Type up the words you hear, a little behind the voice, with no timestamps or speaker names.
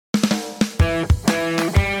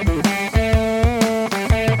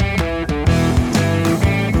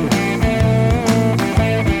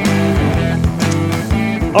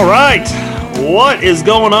All right, what is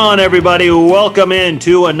going on, everybody? Welcome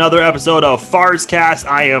into another episode of Farzcast.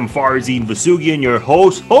 I am Farzine Vasugian, your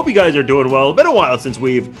host. Hope you guys are doing well. It's been a while since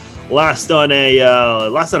we've last done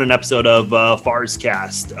an episode of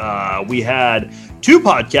Farzcast. We had two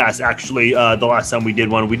podcasts actually. The last time we did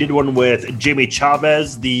one with Jamie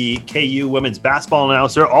Chavez, the KU women's basketball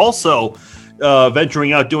announcer, also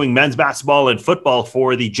venturing out doing men's basketball and football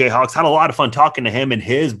for the Jayhawks. Had a lot of fun talking to him and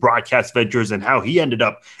his broadcast ventures and how he ended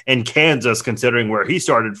up in Kansas, considering where he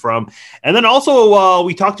started from. And then also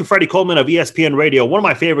we talked to Freddie Coleman of ESPN Radio, one of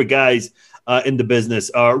my favorite guys in the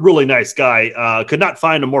business. Really nice guy. Could not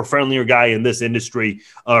find a more friendlier guy in this industry.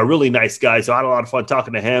 Really nice guy. So I had a lot of fun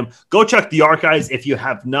talking to him. Go check the archives if you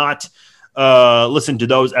have not listened to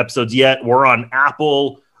those episodes yet. We're on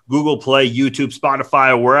Apple, Google Play, YouTube, Spotify,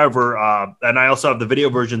 or wherever. And I also have the video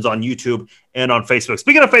versions on YouTube and on Facebook.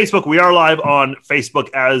 Speaking of Facebook, we are live on Facebook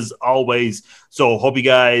as always. So hope you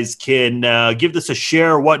guys can give this a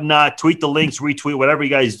share, whatnot, tweet the links, retweet, whatever you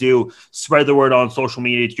guys do. Spread the word on social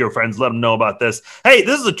media to your friends. Let them know about this. Hey,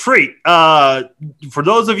 this is a treat. For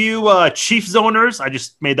those of you Chiefs zoners, I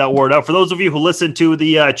just made that word up. For those of you who listened to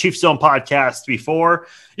the Chiefs Zone podcast before,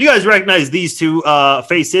 you guys recognize these two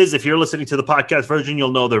faces. If you're listening to the podcast version,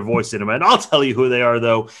 you'll know their voice in a minute. I'll tell you who they are,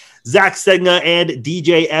 though. Zach Stegna and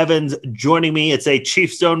DJ Evans joining me. It's a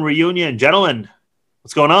Chiefs Zone reunion. Gentlemen,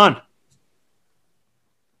 what's going on?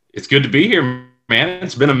 It's good to be here, man.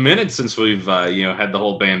 It's been a minute since we've had the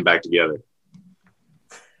whole band back together.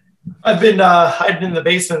 I've been hiding in the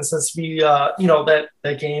basement since we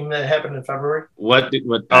that game that happened in February. What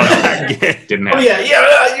didn't happen? Oh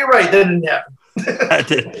yeah, you're right. That didn't happen.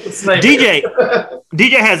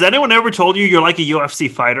 DJ, has anyone ever told you you're like a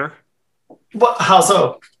UFC fighter? What? How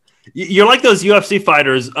so? You're like those UFC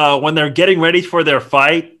fighters when they're getting ready for their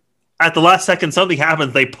fight. At the last second, something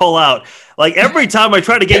happens. They pull out. Like every time I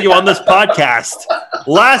try to get you on this podcast,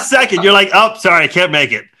 last second, you're like, oh, sorry, I can't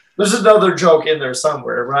make it. There's another joke in there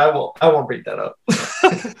somewhere, but I won't bring that up.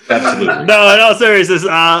 Absolutely. No, in all seriousness,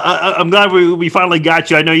 I'm glad we finally got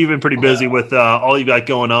you. I know you've been pretty busy with all you got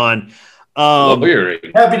going on. We're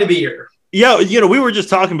happy to be here. Yeah, we were just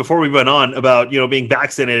talking before we went on about, being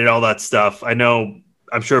vaccinated and all that stuff.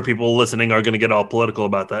 I'm sure people listening are going to get all political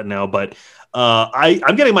about that now, but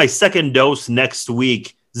I'm getting my second dose next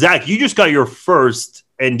week. Zach, you just got your first,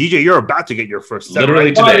 and DJ, you're about to get your first.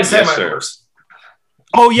 Literally today, yes, sir.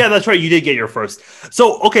 Oh, yeah, that's right. You did get your first.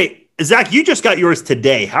 So, okay, Zach, you just got yours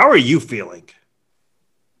today. How are you feeling?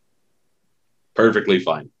 Perfectly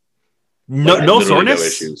fine. No soreness? No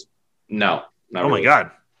issues. No. Oh, my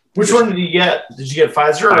God. Which one did you get? Did you get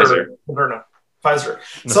Pfizer or Moderna? Pfizer.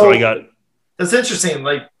 That's what I got. That's interesting.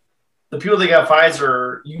 Like, the people that got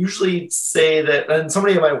Pfizer usually say that, and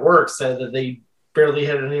somebody at my work said that they barely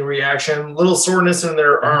had any reaction, little soreness in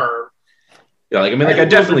their arm. Yeah, I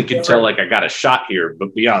definitely could tell, I got a shot here,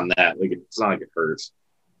 but beyond that, it's not like it hurts.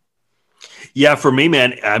 Yeah, for me,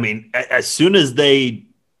 man, as soon as they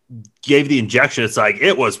gave the injection, it's like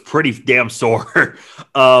it was pretty damn sore.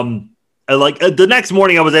 The next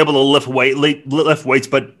morning, I was able to lift weights,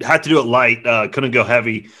 but had to do it light. Couldn't go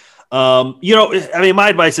heavy. My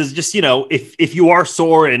advice is just, if you are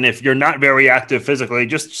sore and if you're not very active physically,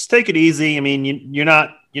 just take it easy. You're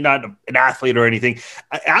not an athlete or anything.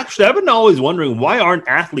 I've been always wondering, why aren't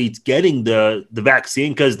athletes getting the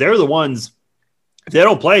vaccine? Because they're the ones, if they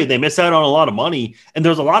don't play, they miss out on a lot of money. And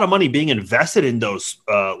there's a lot of money being invested in those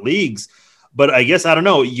leagues. But I guess, I don't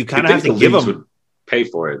know, you kind of have to give them. Would pay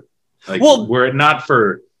for it. Were it not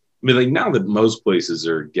for, now that most places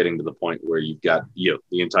are getting to the point where you've got, the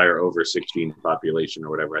entire over 16 population or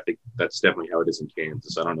whatever, I think that's definitely how it is in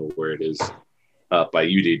Kansas. I don't know where it is by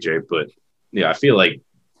you, DJ, but I feel like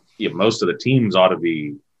most of the teams ought to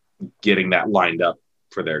be getting that lined up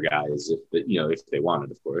for their guys if they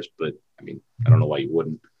wanted, of course. But I don't know why you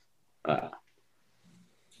wouldn't.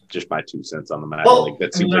 Just my 2 cents on the matter. Well,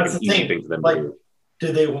 that seems like an easy thing for them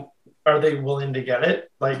to do. Are they willing to get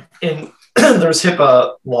it? There's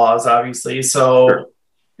HIPAA laws, obviously. So sure.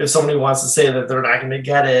 If somebody wants to say that they're not going to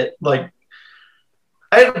get it, I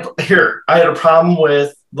had a problem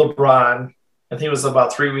with LeBron. I think it was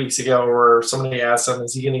about 3 weeks ago where somebody asked him,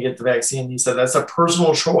 is he going to get the vaccine? He said, that's a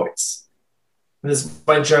personal choice. And this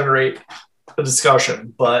might generate a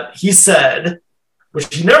discussion, but he said,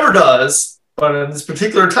 which he never does, but on this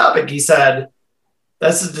particular topic, he said,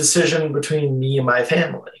 that's a decision between me and my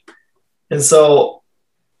family. And so,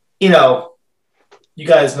 you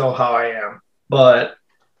guys know how I am, but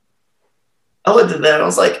I looked at that and I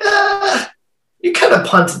was like, you kind of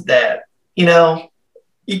punted that, you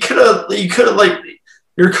could have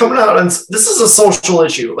you're coming out and this is a social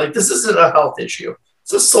issue. This isn't a health issue.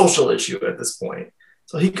 It's a social issue at this point.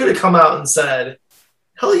 So he could have come out and said,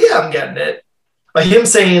 hell yeah, I'm getting it. By him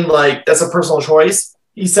saying, like, that's a personal choice,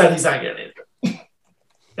 he said he's not getting it.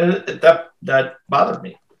 And that bothered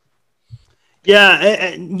me. Yeah,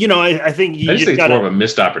 and, I think I just think it's more of a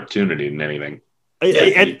missed opportunity than anything.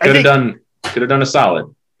 Could have done a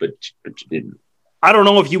solid, but you didn't. I don't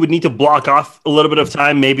know if you would need to block off a little bit of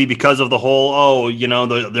time, maybe because of the whole,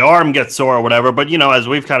 the arm gets sore or whatever. But, as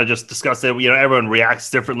we've kind of just discussed it, everyone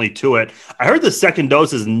reacts differently to it. I heard the second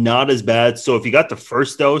dose is not as bad. So if you got the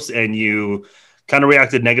first dose and you kind of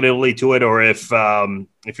reacted negatively to it, or if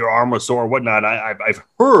your arm was sore or whatnot, I've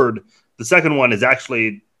heard the second one is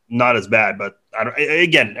actually not as bad. But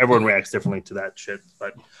again, everyone reacts differently to that shit.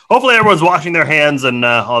 But hopefully everyone's washing their hands and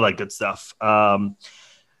all that good stuff.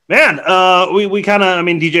 Man, we kind of,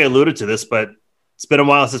 DJ alluded to this, but it's been a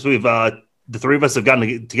while since we've, the three of us have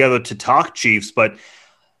gotten together to talk Chiefs, but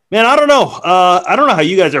man, I don't know. I don't know how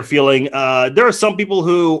you guys are feeling. There are some people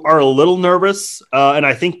who are a little nervous, and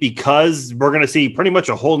I think because we're going to see pretty much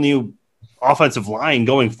a whole new offensive line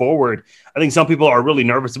going forward, I think some people are really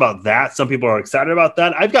nervous about that. Some people are excited about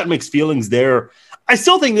that. I've got mixed feelings there. I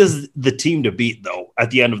still think this is the team to beat, though,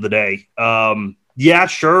 at the end of the day. Yeah,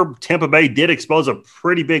 sure. Tampa Bay did expose a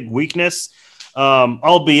pretty big weakness,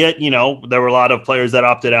 albeit, there were a lot of players that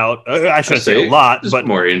opted out. I shouldn't say a lot, but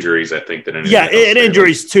more injuries, I think, than anything. Yeah, and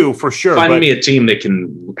injuries too, for sure. Find me a team that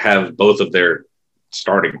can have both of their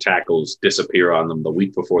starting tackles disappear on them the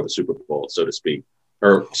week before the Super Bowl, so to speak.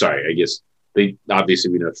 Or, sorry, I guess we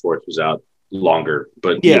know Schwartz was out longer,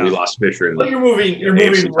 but we lost Fisher. You're moving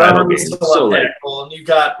Ramos to the left tackle, and you've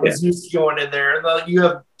got Wisniewski going in there, and you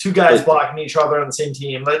have two guys blocking each other on the same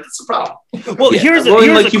team. Like, it's a problem. Well, here's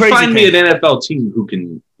you find me an NFL team who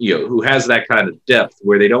can, who has that kind of depth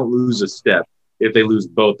where they don't lose a step if they lose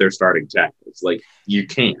both their starting tackles. Like, you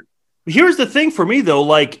can. Here's the thing for me though.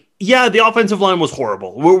 Like, yeah, the offensive line was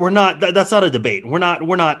horrible. We're not. That's not a debate. We're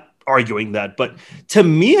not arguing that. But to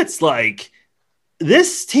me, it's like,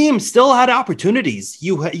 this team still had opportunities.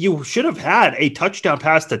 You should have had a touchdown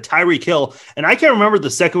pass to Tyreek Hill, and I can't remember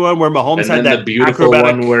the second one where Mahomes had that the beautiful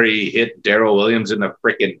one where he hit Darrell Williams in the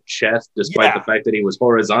freaking chest, despite the fact that he was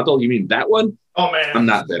horizontal. You mean that one? Oh man, I'm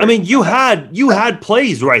not there. You had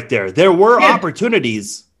plays right there. There were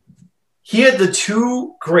opportunities. He had the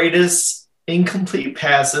two greatest incomplete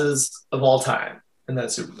passes of all time in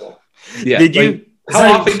that Super Bowl. Yeah. Did you?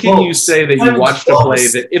 How often can you say that you watched a play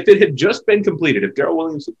that if it had just been completed, if Darrell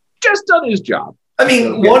Williams had just done his job?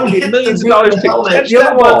 One hit millions of dollars to helmet. The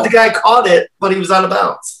other one, the guy caught it, but he was out of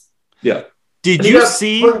bounds. Yeah. Did you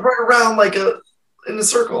see right around in a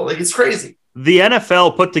circle? Like, it's crazy. The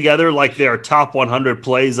NFL put together their top 100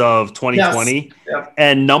 plays of 2020,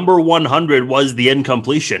 and number 100 was the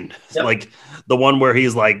incompletion. Yep. The one where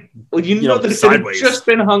he's that if it had just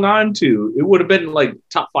been hung on to, it would have been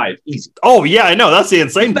top 5 easy. Oh yeah, I know. That's the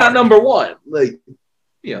insane part. Not number 1.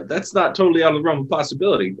 That's not totally out of the realm of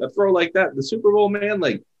possibility. A throw like that in the Super Bowl, man,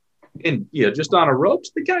 just on a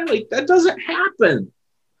ropes, the guy that doesn't happen.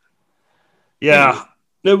 Yeah.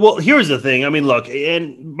 Well, here's the thing. Look,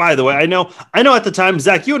 and by the way, I know at the time,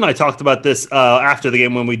 Zach, you and I talked about this after the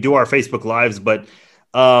game when we do our Facebook Lives, but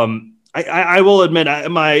I will admit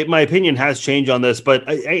my opinion has changed on this, but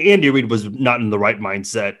Andy Reid was not in the right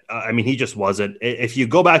mindset. He just wasn't. If you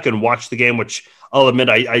go back and watch the game, which I'll admit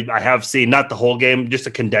I have seen, not the whole game, just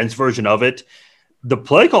a condensed version of it, the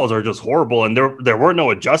play calls are just horrible, and there were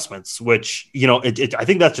no adjustments, which, I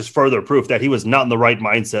think that's just further proof that he was not in the right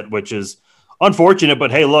mindset, which is unfortunate.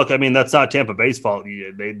 But hey, look, that's not Tampa Bay's fault.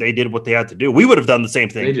 They did what they had to do. We would have done the same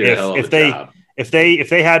thing if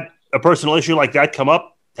they had a personal issue like that come up.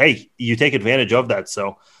 Hey, you take advantage of that.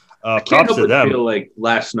 So props to them. I feel like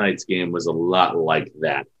last night's game was a lot like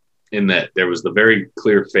that, in that there was the very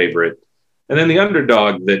clear favorite, and then the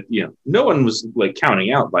underdog that no one was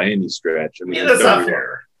counting out by any stretch. That's not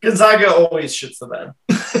fair. Gonzaga always shits the bed.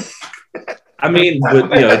 But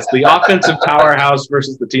it's the offensive powerhouse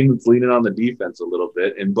versus the team that's leaning on the defense a little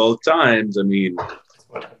bit. And both times,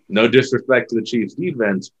 no disrespect to the Chiefs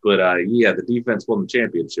defense, but the defense won the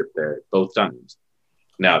championship there both times.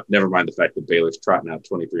 Now, never mind the fact that Baylor's trotting out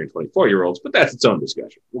 23 and 24-year-olds, but that's its own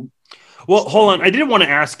discussion. Well, hold on. I didn't want to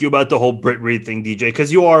ask you about the whole Britt Reid thing, DJ,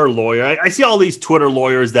 because you are a lawyer. I see all these Twitter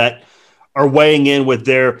lawyers that are weighing in with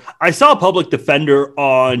I saw a public defender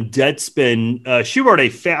on Deadspin. She wrote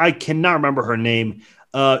I cannot remember her name.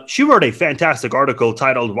 She wrote a fantastic article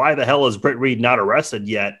titled, "Why the hell is Britt Reid not arrested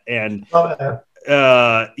yet?" And,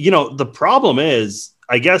 the problem is,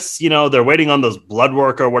 I guess, they're waiting on those blood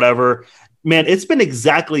work or whatever. Man, it's been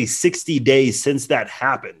exactly 60 days since that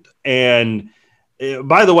happened. And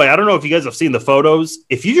By the way, I don't know if you guys have seen the photos.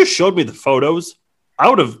 If you just showed me the photos, I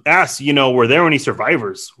would have asked, were there any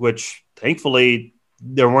survivors? Which thankfully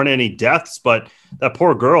there weren't any deaths, but that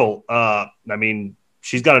poor girl,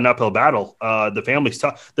 she's got an uphill battle. The family's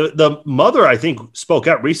tough. The mother, I think, spoke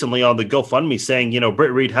out recently on the GoFundMe saying,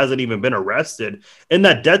 Britt Reed hasn't even been arrested. In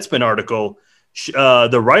that Deadspin article,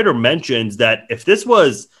 the writer mentions that if this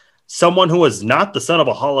was someone who was not the son of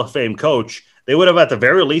a Hall of Fame coach, they would have at the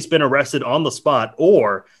very least been arrested on the spot,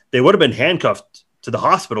 or they would have been handcuffed to the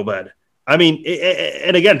hospital bed. I mean,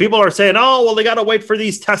 and again, people are saying, oh, well, they got to wait for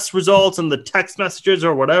these test results and the text messages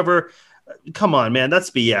or whatever. Come on, man.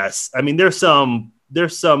 That's BS. I mean, there's some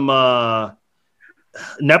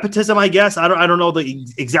nepotism, I guess. I don't know the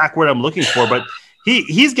exact word I'm looking for, but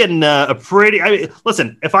he's getting a pretty,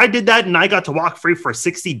 listen, if I did that and I got to walk free for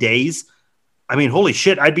 60 days, I mean, holy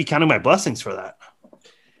shit, I'd be counting my blessings for that.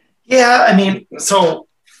 Yeah. I mean, so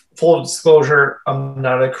full disclosure, I'm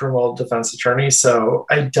not a criminal defense attorney, so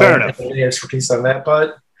I don't have any expertise on that,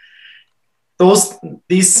 but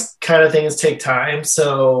these kind of things take time.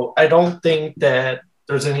 So I don't think that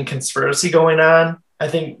there's any conspiracy going on. I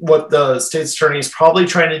think what the state's attorney is probably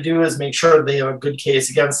trying to do is make sure they have a good case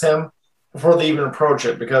against him before they even approach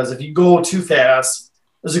it. Because if you go too fast,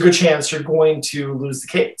 there's a good chance you're going to lose the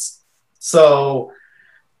case. So,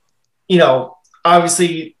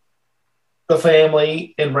 obviously the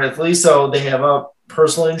family, and rightfully so, they have a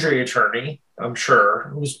personal injury attorney, I'm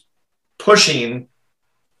sure, who's pushing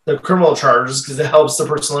the criminal charges because it helps the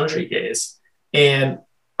personal injury case. And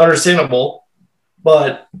understandable,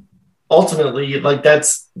 but ultimately, like,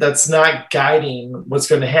 that's not guiding what's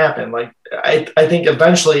going to happen. Like, I think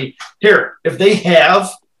eventually, if they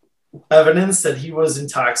have evidence that he was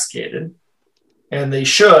intoxicated, and they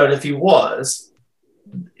should, if he was,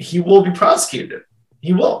 he will be prosecuted.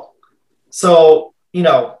 He will. So, I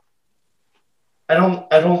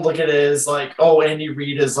don't look at it as like, oh, Andy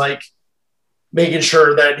Reid is like making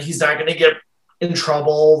sure that he's not going to get in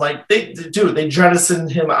trouble. Like, they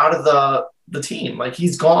jettisoned him out of the team. Like,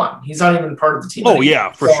 he's gone. He's not even part of the team anymore.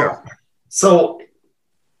 Yeah, for sure. So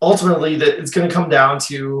ultimately, it's going to come down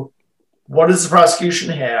to, what does the prosecution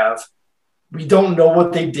have? We don't know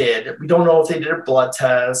what they did. We don't know if they did a blood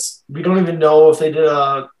test. We don't even know if they did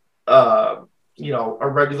a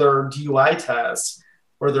regular DUI test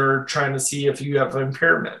where they're trying to see if you have an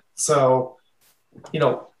impairment. So,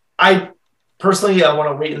 I personally, I want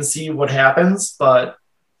to wait and see what happens, but,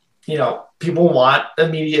 people want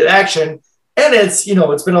immediate action. And it's,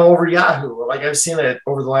 it's been all over Yahoo. Like, I've seen it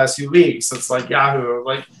over the last few weeks. It's like Yahoo,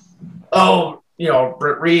 like, oh,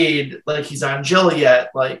 Britt Reed, like, he's on Joliet.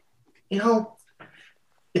 Like, it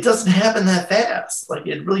doesn't happen that fast. Like,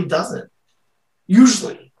 it really doesn't.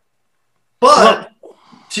 Usually. But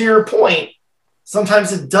to your point,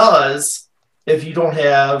 sometimes it does if you don't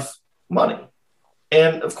have money.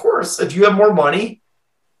 And of course, if you have more money,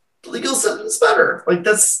 the legal system's better. Like,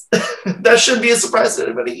 that shouldn't be a surprise to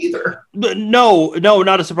anybody either. But no,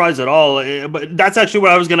 not a surprise at all. But that's actually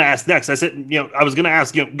what I was going to ask next. I said, I was going to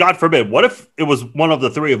ask, God forbid, what if it was one of the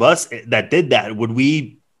three of us that did that? Would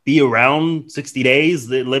we be around 60 days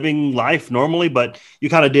living life normally? But you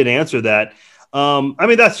kind of did answer that.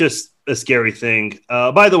 That's just a scary thing.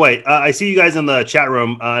 By the way, I see you guys in the chat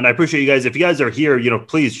room, and I appreciate you guys. If you guys are here,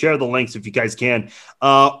 please share the links if you guys can.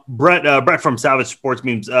 Brett from Savage Sports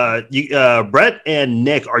Memes. Brett and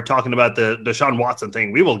Nick are talking about the Deshaun Watson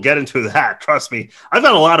thing. We will get into that. Trust me, I've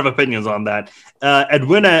got a lot of opinions on that.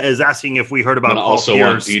 Edwina is asking if we heard about. I also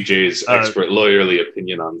want DJ's expert lawyerly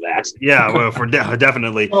opinion on that. Yeah, well,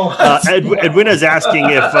 definitely. Edwina is asking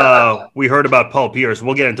if we heard about Paul Pierce.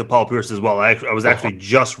 We'll get into Paul Pierce as well. I was actually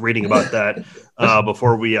just reading about that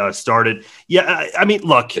before we started. Yeah,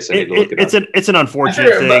 look, it's an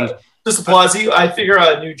unfortunate thing. Just applause you. I figure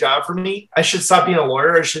out a new job for me. I should stop being a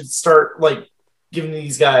lawyer. I should start giving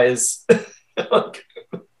these guys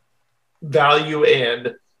value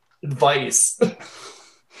and advice,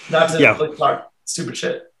 not to talk stupid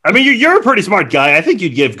shit. You're a pretty smart guy. I think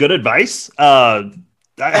you'd give good advice. How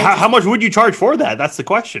much would you charge for that? That's the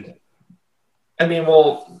question.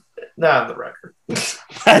 Well, not on the record.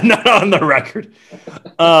 Not on the record.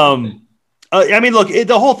 Look,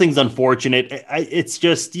 the whole thing's unfortunate. It's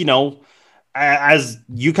just, as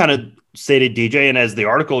you kind of stated, DJ, and as the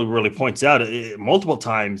article really points out multiple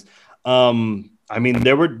times,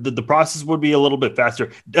 the process would be a little bit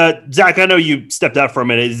faster. Zach, I know you stepped out for a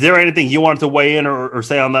minute. Is there anything you wanted to weigh in or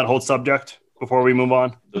say on that whole subject before we move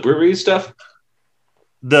on? The Britt Reed stuff?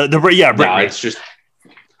 Britt Reed.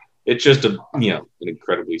 It's just an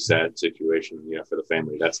incredibly sad situation, for the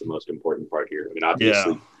family. That's the most important part here.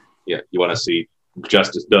 Obviously, you want to see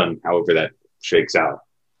justice done, however that shakes out.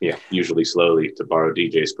 Yeah, usually slowly, to borrow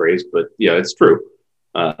DJ's phrase, but yeah, it's true.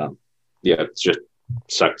 It just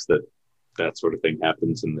sucks that sort of thing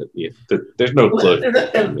happens, and that there's no closure.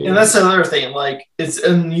 And that's another thing. Like, it's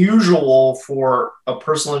unusual for a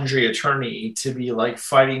personal injury attorney to be like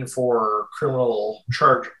fighting for criminal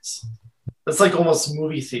charges. It's like almost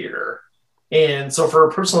movie theater. And so for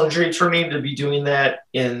a personal injury attorney to be doing that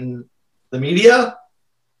in the media,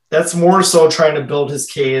 that's more so trying to build his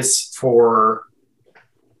case for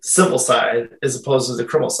civil side as opposed to the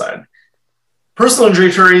criminal side. Personal injury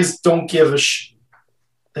attorneys don't give a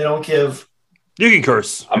they don't give. You can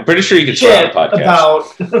curse. I'm pretty sure you can swear on a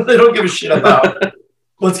podcast. They don't give a shit about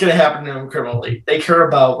what's going to happen to him criminally. They care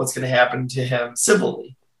about what's going to happen to him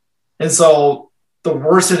civilly. And so the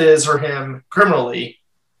worse it is for him criminally,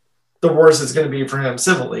 the worse it's going to be for him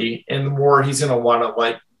civilly, and the more he's going to want to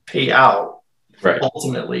like pay out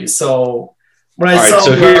ultimately. So when I saw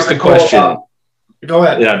so here's the question. Go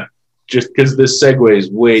ahead. Yeah, just because this segue is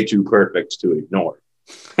way too perfect to ignore.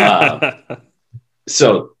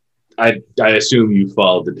 So I assume you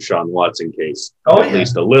followed the Deshaun Watson case at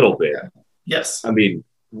least a little bit. Yeah. Yes. I mean,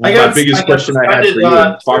 my biggest question I had for you,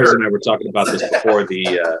 and Fars and I were talking about this before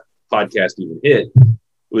the podcast even hit,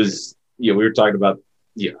 was we were talking about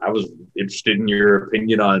I was interested in your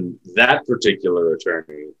opinion on that particular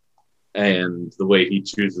attorney and the way he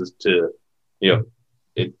chooses to,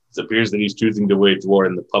 it appears that he's choosing to wage war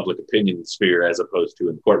in the public opinion sphere as opposed to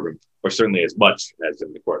in the courtroom, or certainly as much as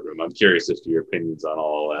in the courtroom. I'm curious as to your opinions on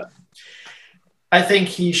all that. I think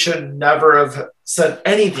he should never have said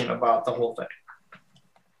anything about the whole thing.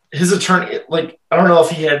 His attorney, I don't know if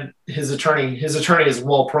he had his attorney is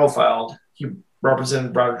well profiled. He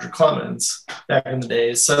represented Roger Clemens back in the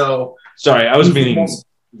day. So sorry, I was meaning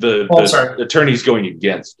the attorneys going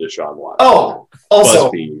against Deshaun Watson. Oh,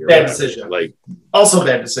 also bad decision. Also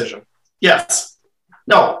bad decision. Yes.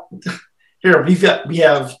 No. Here we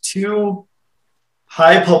have two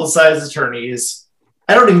high publicized attorneys.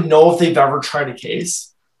 I don't even know if they've ever tried a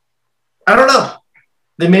case. I don't know.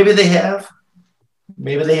 Maybe they have,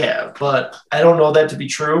 but I don't know that to be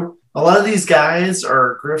true. A lot of these guys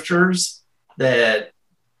are grifters that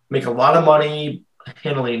make a lot of money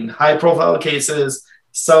handling high profile cases,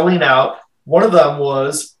 selling out. One of them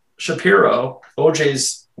was Shapiro,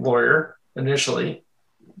 OJ's lawyer, initially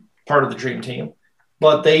part of the Dream Team,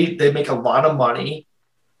 but they make a lot of money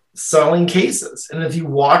selling cases. And if you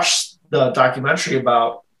watch the documentary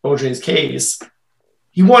about OJ's case,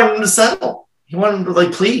 he wanted him to settle. He wanted him to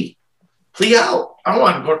plea out. I'm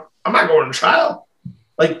not going to trial.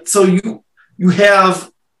 So you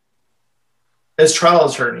have, as trial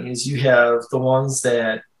attorneys, you have the ones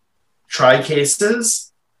that try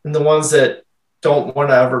cases and the ones that don't want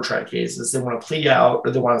to ever try cases. They want to plea out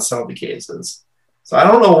or they want to settle the cases. So I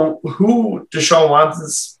don't know who Deshaun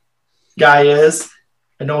Watson's guy is.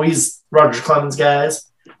 I know he's Roger Clemens'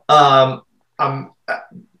 guys. The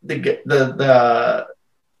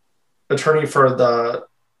attorney for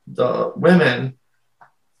the women,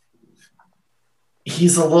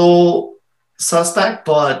 he's a little suspect,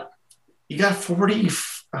 but you got 40.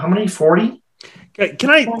 How many? 40? Can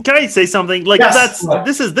I say something? Yes.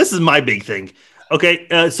 This is my big thing.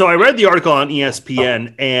 Okay, so I read the article on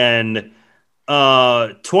ESPN, and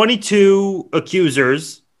 22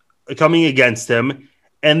 accusers coming against him.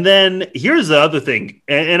 And then here's the other thing,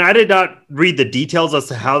 and I did not read the details as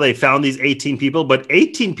to how they found these 18 people, but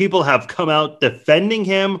 18 people have come out defending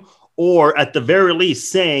him, or at the very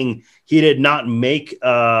least saying he did not make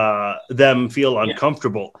them feel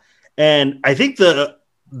uncomfortable. And I think the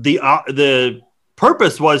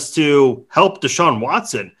purpose was to help Deshaun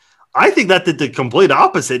Watson. I think that did the complete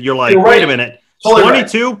opposite. You're like, wait a minute, totally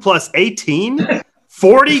 22 right. plus 18,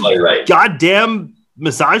 40 totally right. goddamn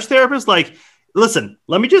massage therapists. Listen,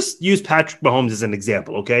 let me just use Patrick Mahomes as an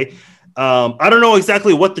example, okay? I don't know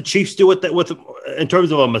exactly what the Chiefs do with in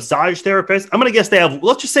terms of a massage therapist. I'm going to guess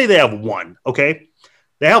let's just say they have one, okay?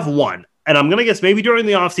 They have one. And I'm going to guess maybe during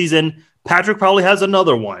the offseason, Patrick probably has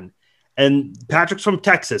another one. And Patrick's from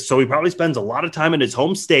Texas, so he probably spends a lot of time in his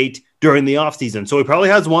home state during the offseason. So he probably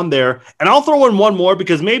has one there. And I'll throw in one more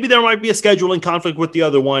because maybe there might be a scheduling conflict with the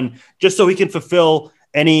other one, just so he can fulfill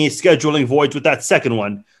any scheduling voids with that second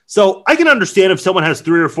one. So I can understand if someone has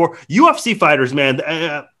 3 or 4 UFC fighters, man.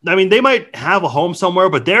 They might have a home somewhere,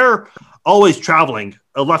 but they're always traveling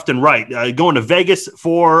left and right, going to Vegas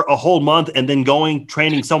for a whole month and then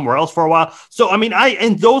training somewhere else for a while. So,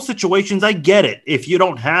 in those situations, I get it. If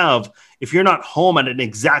you're not home at an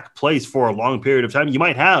exact place for a long period of time, you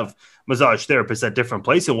might have massage therapists at different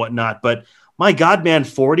places and whatnot. But my God, man,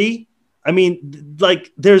 40, I mean,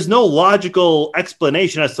 like, there's no logical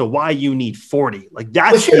explanation as to why you need 40. Like,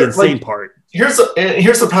 that's the insane part. Here's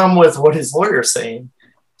the problem with what his lawyer's saying.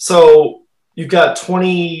 So you've got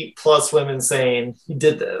 20 plus women saying he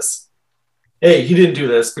did this. Hey, he didn't do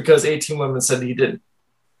this because 18 women said he didn't.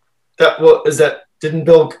 Didn't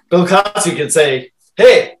Bill Cosby could say,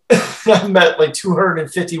 hey, I met like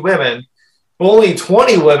 250 women, but only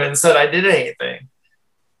 20 women said I did anything.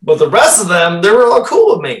 But the rest of them, they were all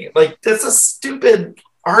cool with me. Like, that's a stupid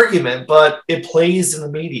argument, but it plays in the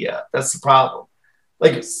media. That's the problem.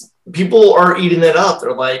 Like, people are eating it up.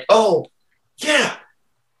 They're like, oh, yeah.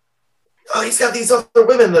 Oh, he's got these other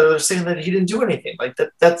women that are saying that he didn't do anything. Like,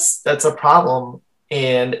 that's a problem.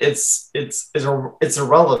 And it's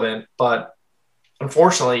irrelevant, but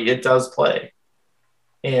unfortunately, it does play.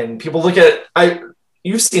 And people look at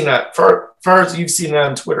you've seen that, far as you've seen it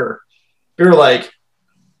on Twitter. You're like,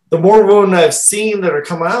 the more women I've seen that are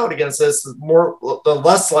coming out against this, the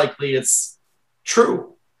less likely it's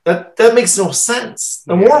true. That makes no sense.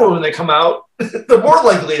 The more women that come out, the more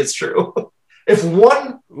likely it's true. If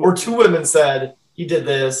one or two women said he did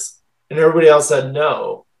this and everybody else said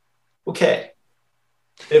no, okay.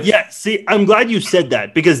 See, I'm glad you said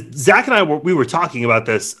that, because Zach and I we were talking about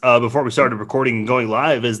this before we started recording and going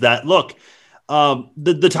live. Is that, look,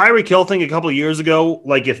 the Tyreek Hill thing a couple of years ago,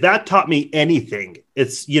 like, if that taught me anything,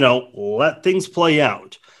 it's, let things play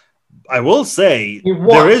out. I will say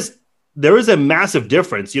there is a massive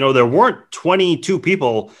difference. There weren't 22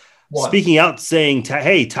 people speaking out saying,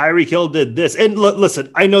 hey, Tyreek Hill did this. And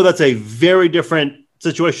listen, I know that's a very different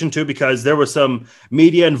situation too, because there was some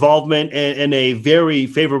media involvement in a very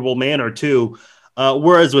favorable manner too.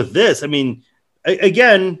 Whereas with this, I mean,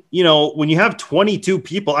 again, when you have 22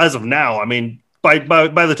 people as of now, I mean, by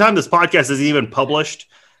the time this podcast is even published,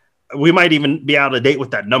 we might even be out of date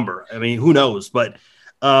with that number. I mean, who knows? But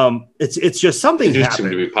it's just something happening. Seem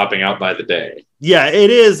to be popping out by the day. Yeah, it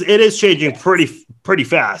is changing pretty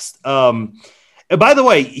fast. And by the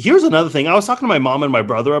way, here's another thing. I was talking to my mom and my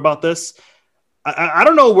brother about this. I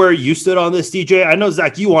don't know where you stood on this, DJ. I know,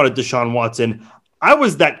 Zach, you wanted Deshaun Watson. I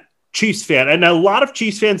was that Chiefs fan, and a lot of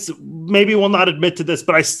Chiefs fans maybe will not admit to this,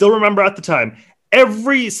 but I still remember at the time,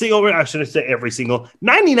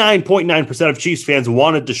 99.9% of Chiefs fans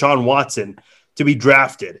wanted Deshaun Watson to be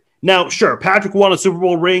drafted. Now, sure, Patrick won a Super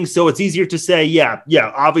Bowl ring, so it's easier to say, yeah,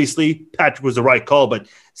 obviously Patrick was the right call, but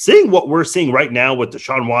seeing what we're seeing right now with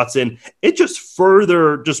Deshaun Watson, it just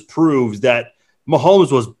further proves that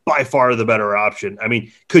Mahomes was by far the better option. I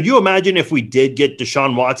mean, could you imagine if we did get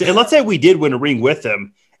Deshaun Watson, and let's say we did win a ring with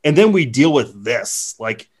him, and then we deal with this?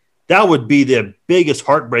 Like, that would be the biggest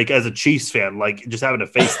heartbreak as a Chiefs fan, like, just having to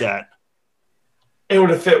face that. It would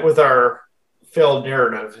have fit with our failed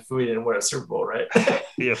narrative if we didn't win a Super Bowl, right?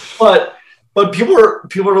 Yeah. But people are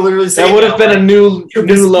literally saying that would have been a new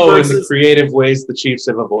low in the creative ways the Chiefs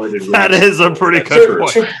have avoided. That is a pretty good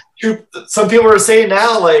point. Some people are saying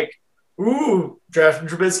now, like, ooh, drafting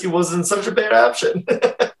Trubisky wasn't such a bad option.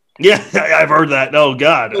 Yeah, I've heard that. Oh,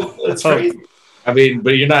 God. That's crazy. I mean,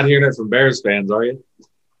 but you're not hearing it from Bears fans, are you?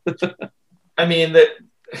 I mean,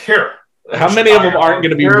 how many of them aren't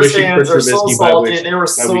going to be Bears wishing for Trubisky by week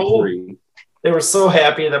 3? They were so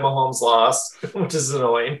happy that Mahomes lost, which is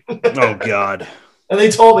annoying. Oh, God. And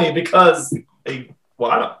they told me because they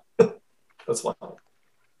want him. That's why.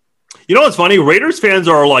 You know what's funny? Raiders fans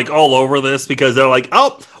are like all over this because they're like,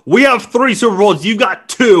 oh, we have 3 Super Bowls. You got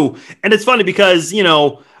 2. And it's funny because,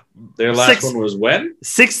 their last one was when?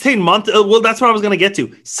 16 months. Well, that's what I was going to get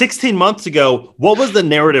to. 16 months ago, what was the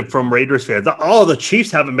narrative from Raiders fans? Oh, the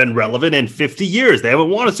Chiefs haven't been relevant in 50 years. They haven't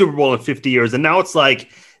won a Super Bowl in 50 years. And now it's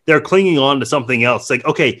like they're clinging on to something else. Like,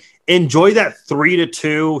 okay, enjoy that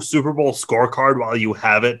 3-2 Super Bowl scorecard while you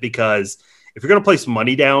have it, because if you're going to place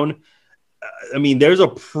money down, I mean, there's a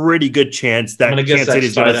pretty good chance that Kansas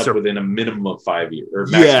City's going to within a minimum of 5 years or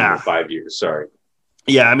maximum of 5 years. Sorry.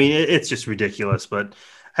 Yeah, I mean, it's just ridiculous. But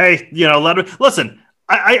hey, listen.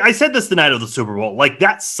 I said this the night of the Super Bowl. Like,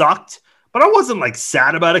 that sucked, but I wasn't like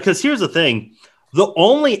sad about it, because here's the thing: the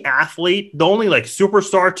only athlete, the only like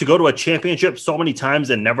superstar to go to a championship so many times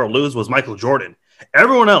and never lose was Michael Jordan.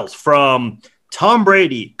 Everyone else, from Tom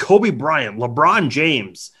Brady, Kobe Bryant, LeBron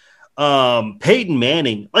James, Peyton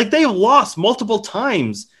Manning, like, they've lost multiple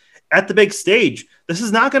times at the big stage. This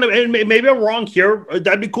is not going to, and maybe I'm wrong here.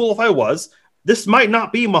 That'd be cool if I was. This might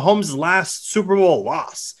not be Mahomes' last Super Bowl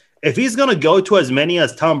loss. If he's going to go to as many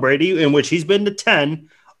as Tom Brady, in which he's been to 10,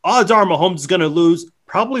 odds are Mahomes is going to lose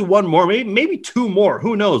probably 1 more, maybe 2 more.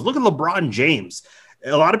 Who knows? Look at LeBron James.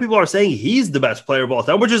 A lot of people are saying he's the best player of all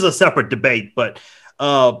time, which is a separate debate. But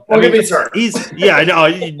I know DJ's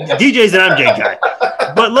an MJ guy.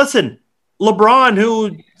 But listen, LeBron,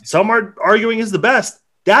 who some are arguing is the best,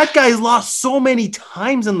 that guy's lost so many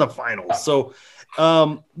times in the finals. So,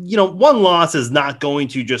 one loss is not going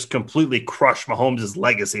to just completely crush Mahomes'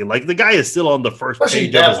 legacy. Like, the guy is still on the first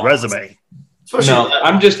page of his resume. No,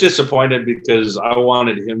 I'm just disappointed because I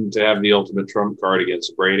wanted him to have the ultimate trump card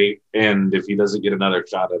against Brady. And if he doesn't get another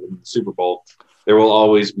shot at him in the Super Bowl, there will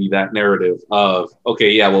always be that narrative of,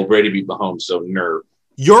 okay, yeah, well, Brady beat Mahomes, so nerve.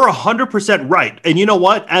 You're 100% right. And you know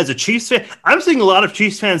what? As a Chiefs fan, I'm seeing a lot of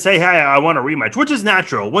Chiefs fans say, hey, I want a rematch, which is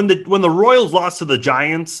natural. When the Royals lost to the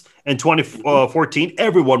Giants in 2014,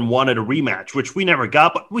 everyone wanted a rematch, which we never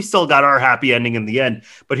got, but we still got our happy ending in the end.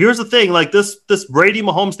 But here's the thing, like this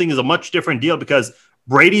Brady-Mahomes thing is a much different deal because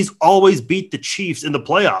Brady's always beat the Chiefs in the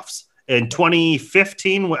playoffs. In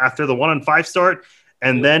 2015, after the 1-5 start,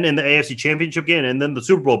 and then in the AFC Championship game, and then the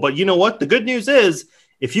Super Bowl. But you know what? The good news is,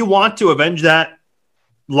 if you want to avenge that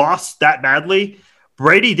loss that badly,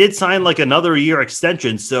 Brady did sign like another year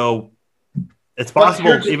extension, so it's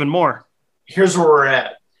possible even more. Here's where we're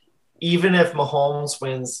at. Even if Mahomes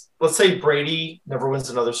wins, let's say Brady never wins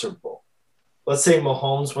another Super Bowl. Let's say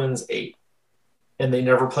Mahomes wins 8 and they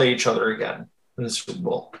never play each other again in the Super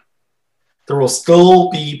Bowl. There will still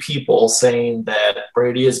be people saying that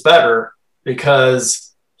Brady is better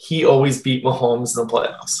because he always beat Mahomes in the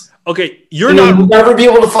playoffs. Okay, you'll never be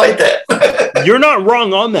able to fight that. You're not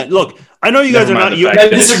wrong on that. Look, I know you guys are not. I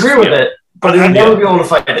disagree with it, but you'll never be able to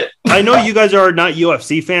fight it. I know you guys are not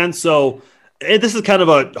UFC fans, so this is kind of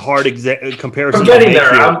a hard comparison. I'm getting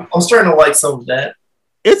there. I'm starting to like some of that.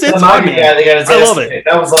 It's fun, man. I love it.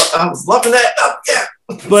 I was loving that. Oh,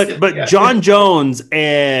 yeah. But John Jones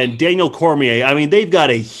and Daniel Cormier, I mean, they've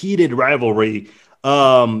got a heated rivalry.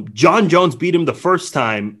 John Jones beat him the first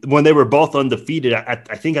time when they were both undefeated. I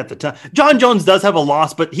think at the time, John Jones does have a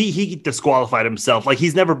loss, but he disqualified himself. Like,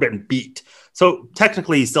 he's never been beat, so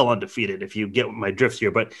technically he's still undefeated. If you get my drift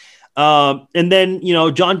here, but and then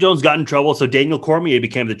John Jones got in trouble, so Daniel Cormier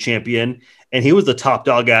became the champion, and he was the top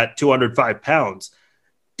dog at 205 pounds.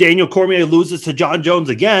 Daniel Cormier loses to John Jones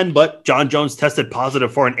again, but John Jones tested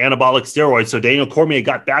positive for an anabolic steroid, so Daniel Cormier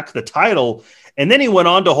got back the title. And then he went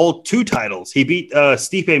on to hold 2 titles. He beat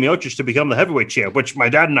Stipe Miocic to become the heavyweight champ, which my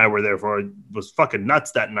dad and I were there for. It was fucking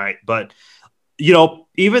nuts that night. But,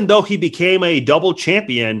 even though he became a double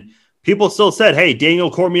champion, people still said, hey, Daniel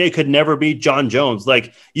Cormier could never beat John Jones.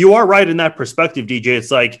 Like, you are right in that perspective, DJ.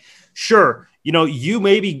 It's like, sure, you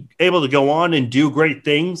may be able to go on and do great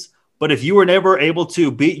things, but if you were never able to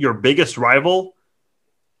beat your biggest rival,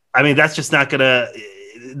 I mean, that's just not going to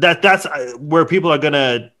 – that's where people are going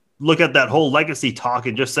to – look at that whole legacy talk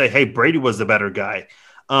and just say, hey, Brady was the better guy.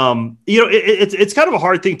 It's kind of a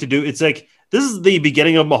hard thing to do. It's like, this is the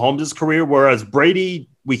beginning of Mahomes' career, whereas Brady,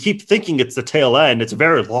 we keep thinking it's the tail end. It's a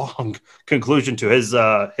very long conclusion to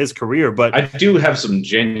his career. But I do have some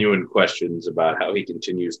genuine questions about how he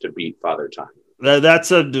continues to beat Father Time.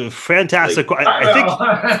 That's a fantastic.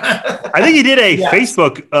 I think he did a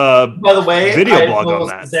Facebook by the way, video blog on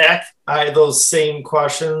that. Zach, I had those same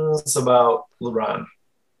questions about LeBron.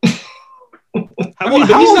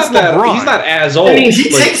 He's not as old. I mean, he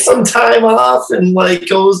takes some time off and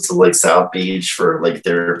goes to South Beach for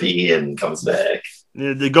therapy and comes back.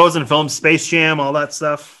 It goes and films Space Jam, all that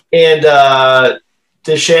stuff. And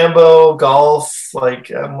DeChambeau golf,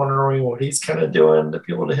 I'm wondering what he's kind of doing to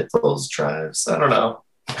be able to hit those drives. I don't know.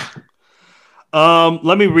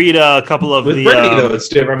 Let me read a couple of With Brady, though, it's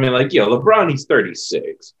different. I mean, LeBron, he's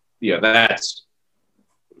 36. Yeah, that's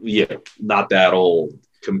not that old.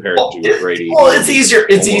 Compared to Brady. Well, it's easier.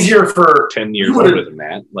 It's easier for 10 years older than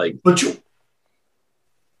that. But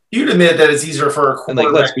you'd admit that it's easier for a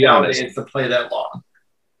quarterback let's be honest, to play that long.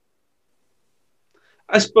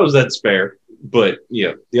 I suppose that's fair. But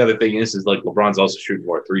the other thing is LeBron's also shooting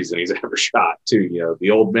more threes than he's ever shot too.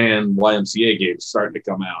 The old man YMCA game's starting to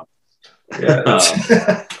come out.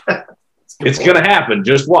 Yeah, it's going to happen.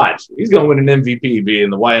 Just watch. He's going to win an MVP being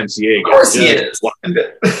the YMCA game. Of course he is.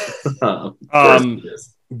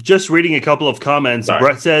 Just reading a couple of comments. Sorry.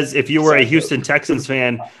 Brett says, if you were a Houston Texans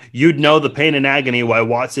fan, you'd know the pain and agony why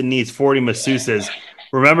Watson needs 40 masseuses.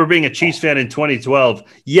 Remember being a Chiefs fan in 2012?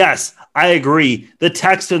 Yes, I agree. The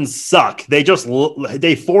Texans suck. They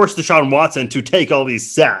forced Deshaun Watson to take all these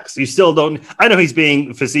sacks. You still don't – I know he's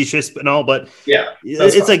being facetious and all, but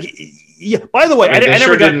it's fine. Yeah. By the way, I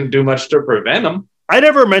never didn't do much to prevent him. I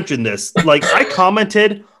never mentioned this. I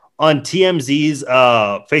commented on TMZ's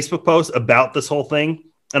Facebook post about this whole thing,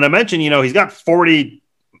 and I mentioned, he's got 40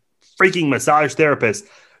 freaking massage therapists.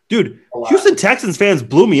 Dude, Houston Texans fans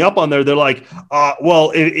blew me up on there. They're like,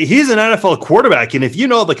 well, he's an NFL quarterback, and if you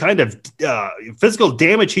know the kind of physical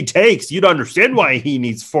damage he takes, you'd understand why he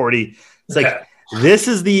needs 40 It's like, this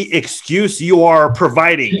is the excuse you are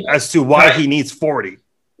providing as to why he needs 40.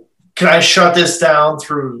 Can I shut this down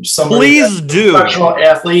through somebody? Please do. Professional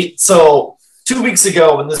athlete. So 2 weeks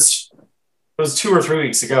ago, when this was 2 or 3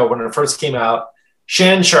 weeks ago, when it first came out,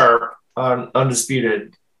 Shannon Sharp on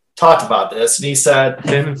Undisputed talked about this, and he said,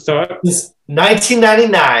 since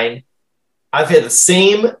 1999, I've had the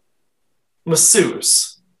same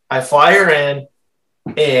masseuse. I fly her in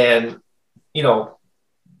and,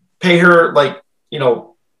 pay her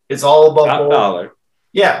it's all above board.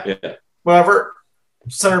 Yeah. Whatever.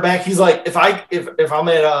 Send her back. He's like, if I'm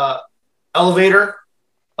at a elevator,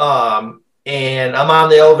 and I'm on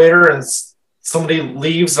the elevator and somebody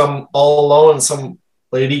leaves, I'm all alone, and some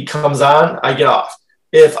lady comes on, I get off.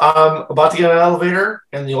 If I'm about to get on an elevator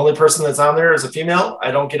and the only person that's on there is a female,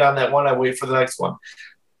 I don't get on that one. I wait for the next one.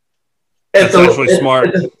 That's actually smart.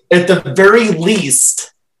 At the very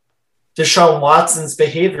least, Deshaun Watson's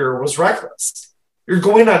behavior was reckless. You're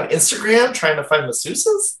going on Instagram trying to find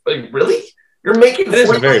masseuses? Like, really? You're making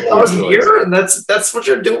 $40,000 a year, and that's what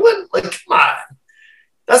you're doing? Like, come on.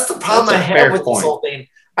 That's the problem I have with this whole thing.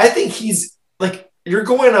 I think he's like, you're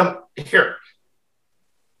going on here.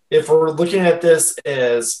 If we're looking at this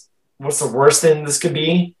as what's the worst thing this could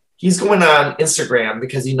be, he's going on Instagram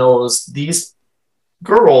because he knows these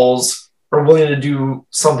girls are willing to do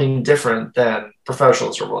something different than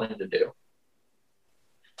professionals are willing to do.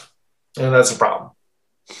 And that's a problem.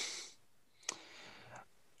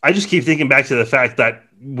 I just keep thinking back to the fact that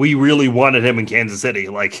we really wanted him in Kansas City.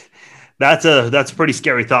 Like, that's a pretty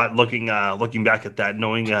scary thought looking back at that,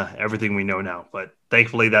 knowing everything we know now. But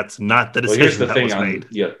thankfully, that's not the decision that was made.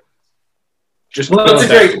 Yeah. That's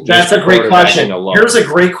a great question. Here's a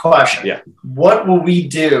great question. Yeah. What will we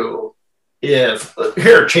do if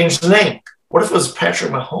change the name? What if it was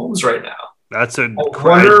Patrick Mahomes right now? That's a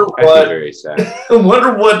very sad. I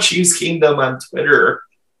wonder what Chiefs Kingdom on Twitter.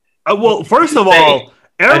 Well, first of all,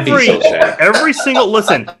 every single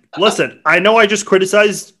listen. I know I just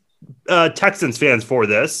criticized Texans fans for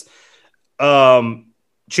this.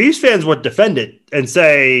 Chiefs fans would defend it and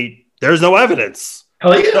say there's no evidence.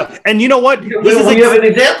 Hell yeah! And you know what? We have an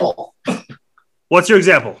example. What's your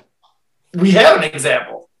example? We have an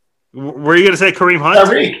example. Were you going to say Kareem Hunt?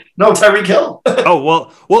 Tyreek Hill.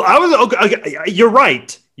 Well, I was okay. You're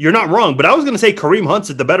right. You're not wrong, but I was going to say Kareem Hunt's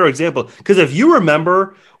the better example because if you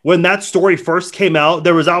remember when that story first came out,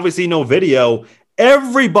 there was obviously no video.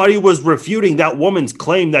 Everybody was refuting that woman's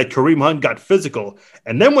claim that Kareem Hunt got physical,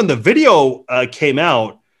 and then when the video came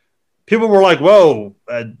out, people were like, "Whoa,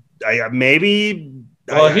 maybe."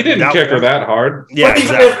 Well, he didn't kick her that hard. Yeah,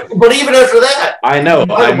 but even after that, I know.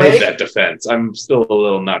 I made that defense. I'm still a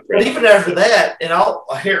little not crazy. But even after that, and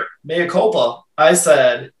mea culpa, I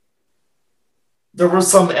said there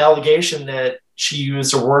was some allegation that she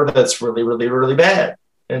used a word that's really, really, really bad,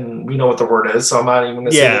 and we know what the word is, so I'm not even going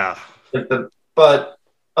to say it. But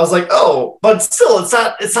I was like, oh, but still, it's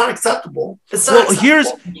not acceptable. It's not. Well, here's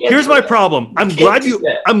my problem. I'm glad you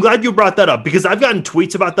brought that up because I've gotten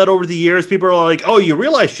tweets about that over the years. People are like, oh, you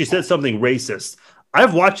realize she said something racist.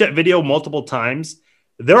 I've watched that video multiple times.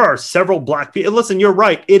 There are several black people. Listen, you're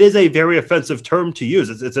right. It is a very offensive term to use.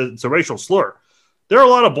 It's a racial slur. There are a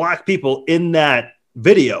lot of black people in that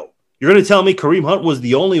video. You're going to tell me Kareem Hunt was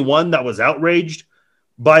the only one that was outraged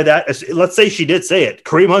by that? Let's say she did say it.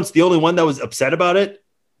 Kareem Hunt's the only one that was upset about it.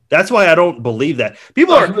 That's why I don't believe that.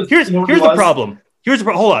 People are here's the problem.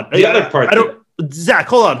 Hold on. The other part. Zach,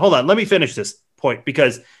 hold on. Let me finish this point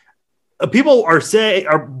because people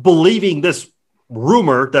are believing this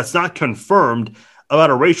rumor that's not confirmed about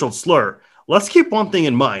a racial slur. Let's keep one thing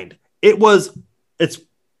in mind. It's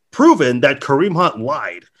proven that Kareem Hunt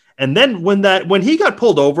lied. And then when he got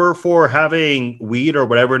pulled over for having weed or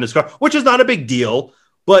whatever in his car, which is not a big deal,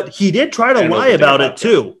 but he did try to lie about it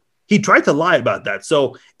too. He tried to lie about that.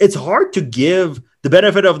 So it's hard to give the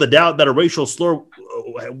benefit of the doubt that a racial slur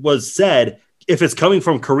was said if it's coming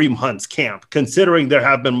from Kareem Hunt's camp, considering there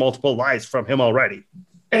have been multiple lies from him already.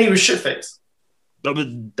 And he was shit-faced.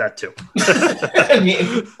 That too. I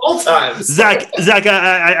mean, all times. Zach,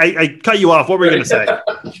 I cut you off. What were you going to say?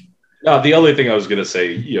 No, the only thing I was going to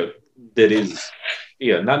say, that is,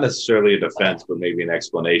 not necessarily a defense, but maybe an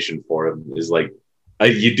explanation for him is like,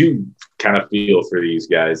 you do kind of feel for these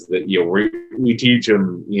guys that, we teach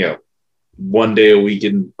them, one day a week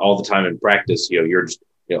and all the time in practice, you're just,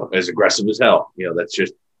 as aggressive as hell. That's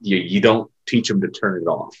just, you don't teach them to turn it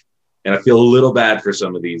off. And I feel a little bad for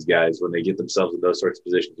some of these guys when they get themselves in those sorts of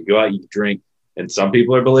positions. You go out, you drink, and some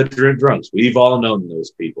people are belligerent drunks. We've all known those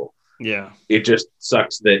people. Yeah. It just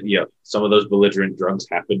sucks that some of those belligerent drunks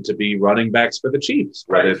happen to be running backs for the Chiefs.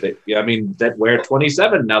 Right? That wear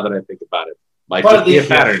 27. Now that I think about it, might just be a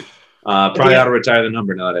pattern. Probably ought to retire the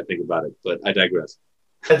number now that I think about it. But I digress.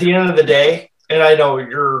 At the end of the day, and I know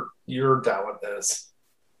you're down with this,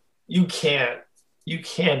 you cannot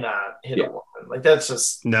hit a woman. Like, that's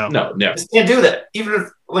just no. You just can't do that. Even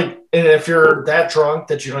if you're that drunk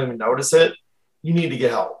that you don't even notice it, you need to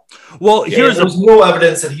get help. Well, there's no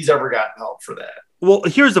evidence that he's ever gotten help for that. Well,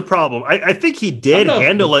 here's the problem. I think he did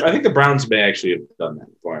handle it. I think the Browns may actually have done that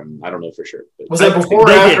for him. I don't know for sure. Was that before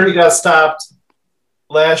or after he got stopped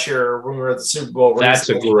last year when we were at the Super Bowl? That's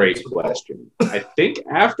a great question. I think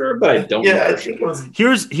after, but I don't know for sure.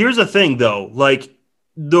 Here's the thing, though. Like,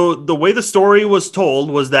 the way the story was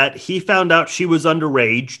told was that he found out she was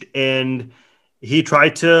underage and he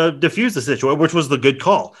tried to diffuse the situation, which was the good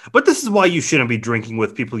call. But this is why you shouldn't be drinking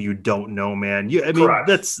with people you don't know, man.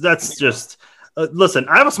 That's just... listen,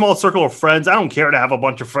 I have a small circle of friends. I don't care to have a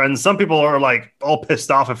bunch of friends. Some people are like all pissed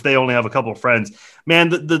off if they only have a couple of friends. Man,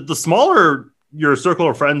 the smaller your circle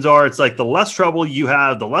of friends are, it's like the less trouble you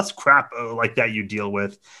have, the less crap like that you deal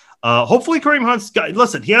with. Hopefully Kareem Hunt's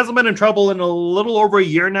listen, he hasn't been in trouble in a little over a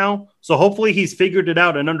year now. So hopefully he's figured it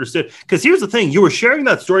out and understood. Because here's the thing, you were sharing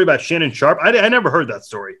that story about Shannon Sharpe. I never heard that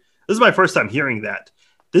story. This is my first time hearing that.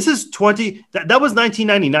 This is that was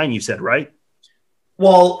 1999, you said, right?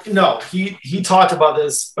 Well, no, he talked about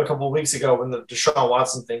this a couple of weeks ago when the Deshaun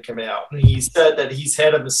Watson thing came out. And he said that he's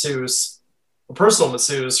had a personal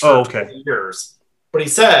masseuse for 20 years. But he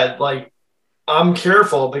said, like, I'm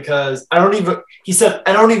careful because I don't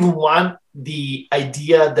even want the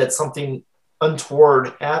idea that something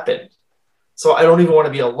untoward happened. So I don't even want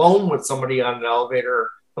to be alone with somebody on an elevator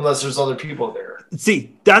unless there's other people there.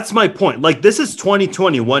 See, that's my point. Like, this is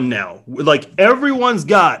 2021 now. Like, everyone's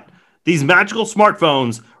got these magical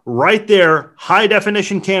smartphones right there, high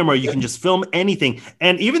definition camera. You can just film anything.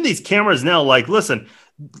 And even these cameras now, like, listen,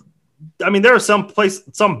 I mean, there are some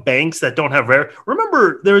banks that don't have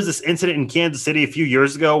remember there was this incident in Kansas City a few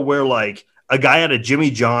years ago where like a guy at a Jimmy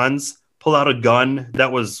John's pulled out a gun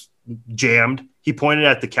that was jammed. He pointed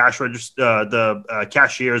at the cash register, the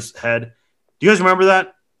cashier's head. Do you guys remember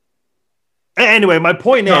that? Anyway, my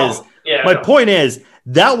point is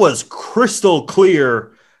that was crystal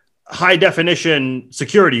clear, high definition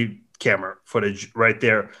security camera footage right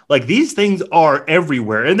there. Like, these things are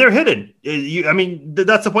everywhere and they're hidden.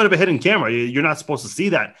 That's the point of a hidden camera. You're not supposed to see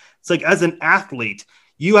that. It's like, as an athlete,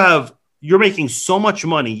 you're making so much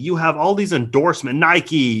money. You have all these endorsements,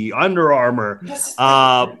 Nike, Under Armour,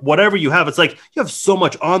 whatever you have. It's like you have so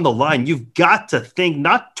much on the line. You've got to think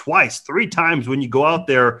not twice, 3 times when you go out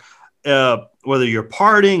there, whether you're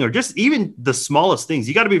partying or just even the smallest things.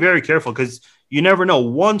 You got to be very careful because you never know.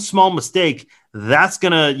 One small mistake, that's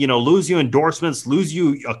going to, lose you endorsements, lose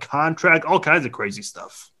you a contract, all kinds of crazy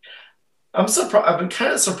stuff. I'm surprised. I've been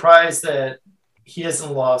kind of surprised that he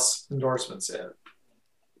hasn't lost endorsements yet.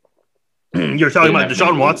 You're talking about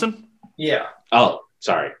Deshaun Watson? Yeah. Oh,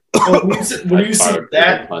 sorry. When you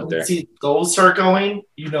see those start going,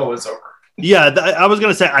 it's over. Yeah, I was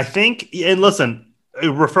going to say, I think, and listen,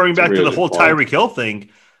 referring back to the whole Tyreek Hill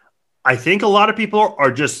thing, I think a lot of people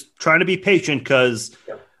are just trying to be patient because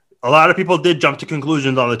a lot of people did jump to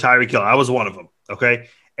conclusions on the Tyreek Hill. I was one of them, okay?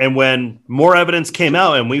 And when more evidence came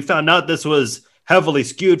out and we found out this was heavily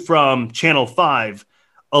skewed from Channel 5,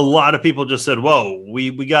 a lot of people just said, whoa,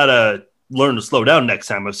 we got to learn to slow down next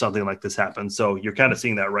time if something like this happens. So you're kind of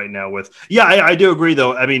seeing that right now with – I do agree,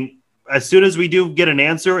 though. I mean, as soon as we do get an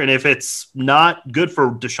answer, and if it's not good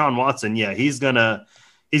for Deshaun Watson, he's gonna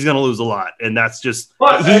lose a lot, and that's just.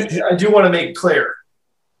 But I do want to make clear,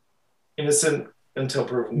 innocent until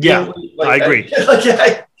proven guilty. I agree.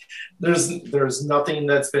 There's nothing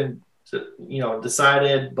that's been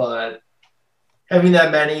decided, but having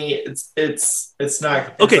that many, it's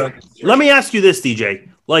not. Okay, let me ask you this, DJ.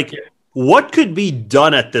 What could be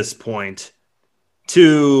done at this point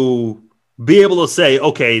to be able to say,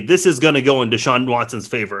 okay, this is going to go in Deshaun Watson's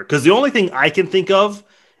favor? Because the only thing I can think of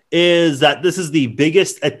is that this is the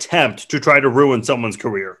biggest attempt to try to ruin someone's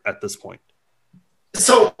career at this point.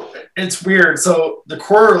 So it's weird. So the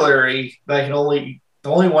corollary that the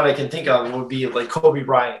only one I can think of would be like Kobe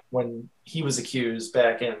Bryant when he was accused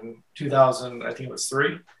back in 2000, I think it was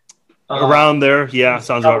 3. Around there. Yeah.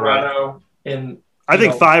 Sounds about right. And I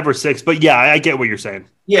think 5 or 6, but I get what you're saying.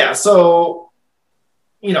 Yeah. So,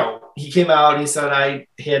 he came out, he said, I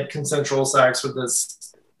had consensual sex with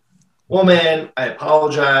this woman. I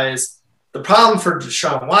apologize. The problem for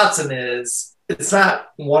Deshaun Watson is it's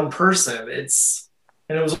not one person.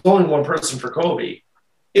 And it was only one person for Kobe.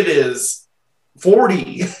 It is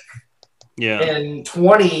 40 Yeah. And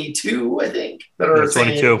 22, I think, that are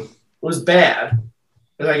saying 22 it was bad.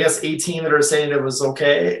 And I guess 18 that are saying it was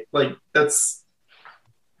okay. Like, that's,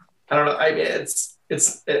 I don't know. I mean,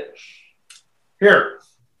 here.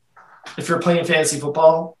 If you're playing fantasy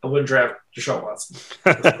football, I wouldn't draft Deshaun Watson.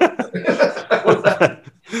 I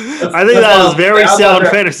think that is very sound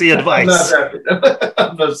fantasy advice.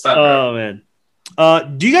 I'm not Oh, man.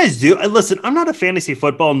 Do you guys listen, I'm not a fantasy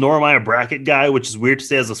football, nor am I a bracket guy, which is weird to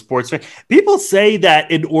say as a sports fan. People say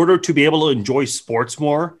that in order to be able to enjoy sports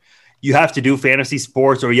more, you have to do fantasy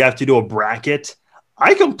sports or you have to do a bracket.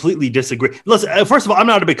 I completely disagree. Listen, first of all, I'm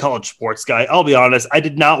not a big college sports guy. I'll be honest. I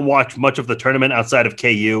did not watch much of the tournament outside of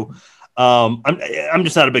KU. I'm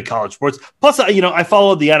just not a big college sports. Plus, I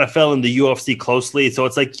follow the NFL and the UFC closely, so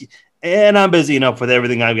it's like, and I'm busy enough with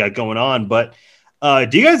everything I've got going on. But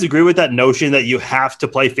do you guys agree with that notion that you have to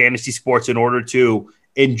play fantasy sports in order to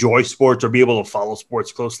enjoy sports or be able to follow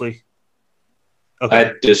sports closely? Okay.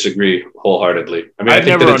 I disagree wholeheartedly. I mean, I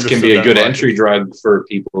think that it can be a good entry drug for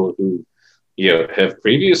people who, have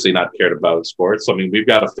previously not cared about sports. I mean, we've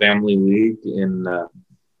got a family league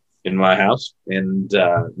in my house, and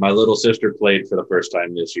my little sister played for the first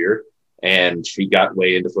time this year, and she got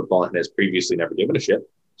way into football and has previously never given a shit.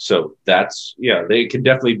 So that's, they can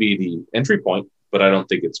definitely be the entry point, but I don't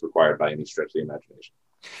think it's required by any stretch of the imagination.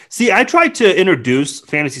 See, I tried to introduce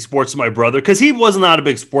fantasy sports to my brother because he was not a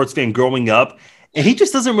big sports fan growing up, and he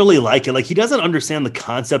just doesn't really like it. Like, he doesn't understand the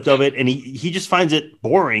concept of it, and he just finds it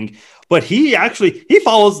boring. But he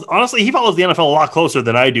follows the NFL a lot closer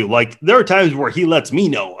than I do. Like, there are times where he lets me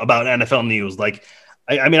know about NFL news. Like,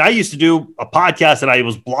 I mean, I used to do a podcast and I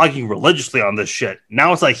was blogging religiously on this shit.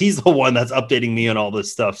 Now it's like he's the one that's updating me on all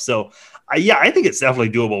this stuff. So, I think it's definitely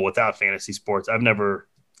doable without fantasy sports.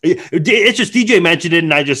 It's just DJ mentioned it,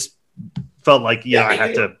 and I just felt like, I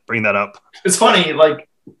had to bring that up. It's funny, like,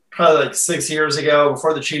 probably like 6 years ago,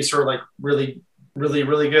 before the Chiefs were like really, really,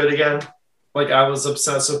 really good again. Like, I was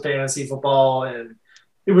obsessed with fantasy football, and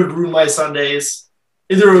it would ruin my Sundays.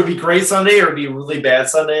 Either it would be great Sunday or it would be really bad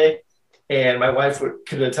Sunday. And my wife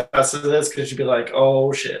could attest to this because she'd be like,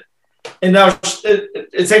 oh, shit. And now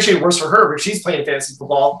it's actually worse for her, but she's playing fantasy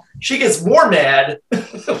football. She gets more mad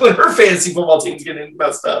when her fantasy football team's getting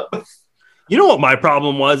messed up. You know what my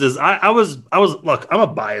problem was is I was look, I'm a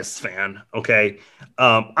biased fan. Okay.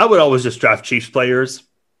 I would always just draft Chiefs players.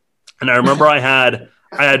 And I remember I had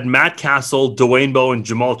Matt Castle, Dwayne Bowe, and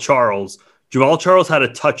Jamal Charles. Jamal Charles had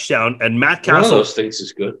a touchdown, and Matt Castle. One of those things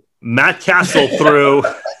is good. Matt Castle threw.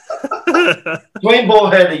 Dwayne Bowe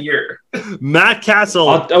had a year. Matt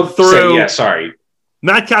Castle sorry.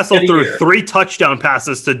 Matt Castle threw 3 touchdown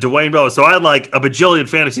passes to Dwayne Bowe. So I had like a bajillion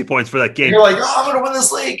fantasy points for that game. And you're like, I'm going to win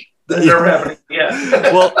this league. That's never happening.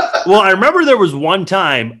 Yeah. well, I remember there was one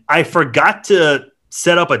time I forgot to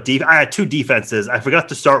set up I had 2 defenses. I forgot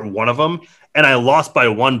to start one of them, and I lost by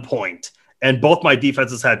 1 point. And both my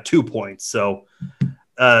defenses had 2 points. So,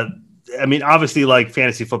 I mean, obviously, like,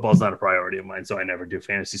 fantasy football is not a priority of mine, so I never do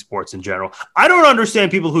fantasy sports in general. I don't understand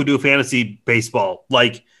people who do fantasy baseball.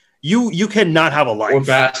 Like, you cannot have a life. Or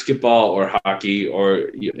basketball or hockey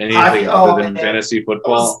or anything other than fantasy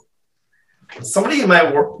football. Somebody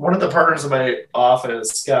one of the partners in my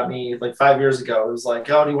office got me like 5 years ago. It was like,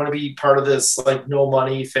 oh, do you want to be part of this like no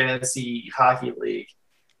money fantasy hockey league?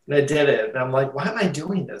 And I did it. And I'm like, why am I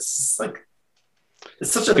doing this?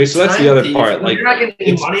 It's such a so that's the other part. Like, you're not getting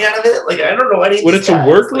any money out of it. Like, I don't know anything. When it's a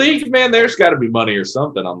work league, man, there's got to be money or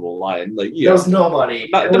something on the line. Like, there was no money.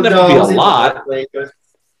 It doesn't have to be a lot.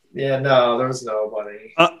 Yeah, no, there was no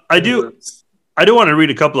money. I do want to read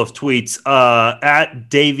a couple of tweets. At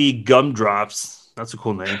Davey Gumdrops, that's a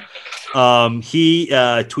cool name. He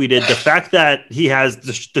tweeted, the fact that he has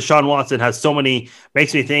Deshaun Watson has so many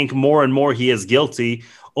makes me think more and more he is guilty.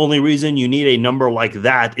 Only reason you need a number like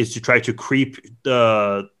that is to try to creep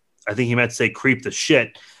I think he meant to say creep the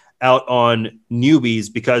shit out on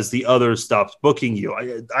newbies because the others stopped booking you.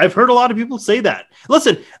 I've heard a lot of people say that.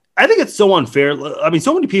 Listen, I think it's so unfair. I mean,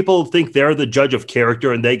 so many people think they're the judge of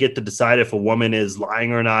character and they get to decide if a woman is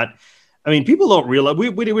lying or not. I mean, people don't realize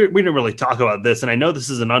we didn't really talk about this. And I know this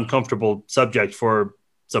is an uncomfortable subject for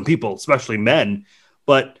some people, especially men,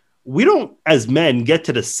 but we don't, as men, get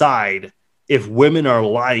to decide if women are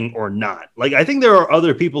lying or not. Like, I think there are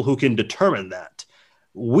other people who can determine that.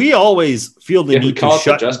 We always feel the need to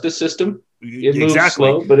shut the justice system. It moves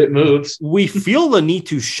slow, but it moves. We feel the need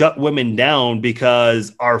to shut women down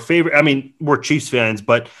because our favorite, I mean, we're Chiefs fans,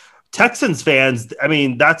 but Texans fans, I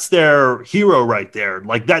mean, that's their hero right there.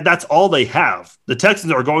 Like that's all they have. The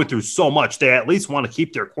Texans are going through so much. They at least want to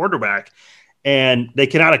keep their quarterback, and they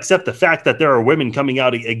cannot accept the fact that there are women coming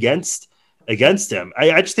out against against him.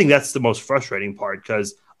 I just think that's the most frustrating part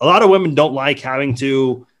because a lot of women don't like having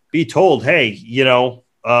to be told, hey, you know,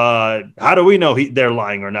 how do we know they're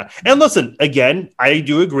lying or not? And listen, again, I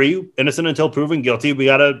do agree, innocent until proven guilty. We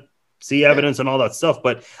got to see evidence and all that stuff,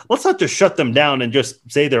 but let's not just shut them down and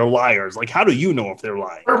just say they're liars. Like, how do you know if they're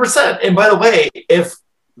lying? 100%. And by the way, if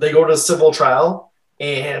they go to civil trial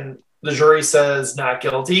and the jury says not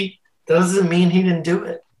guilty, that doesn't mean he didn't do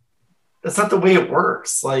it. That's not the way it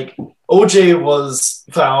works. Like, OJ was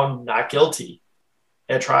found not guilty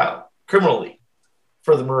at trial, criminally,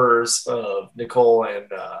 for the murders of Nicole and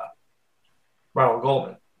Ronald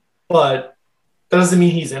Goldman. But that doesn't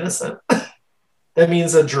mean he's innocent. That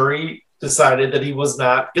means a jury decided that he was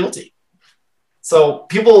not guilty. So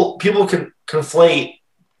people can conflate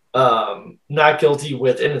not guilty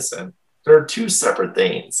with innocent. They're two separate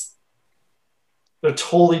things. They're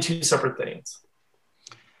totally two separate things.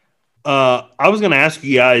 I was going to ask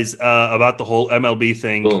you guys about the whole MLB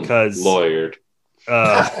thing because lawyered.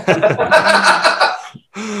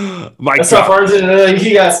 My That's how far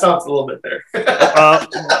he got stumped a little bit there.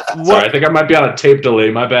 Sorry, I think I might be on a tape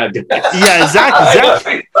delay. My bad. Yeah,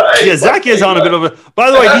 Zach is on a bit of a.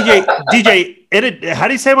 By the way, DJ, how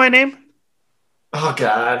do you say my name? Oh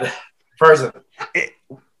God, Farzin.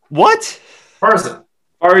 What? Farzin.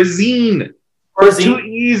 Two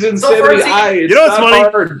E's instead of the I. You know what's funny?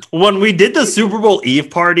 Hard. When we did the Super Bowl Eve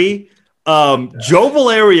party, Joe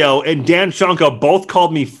Valerio and Dan Shunka both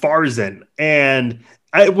called me Farzin. And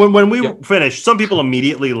when we finished, some people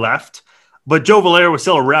immediately left, but Joe Valerio was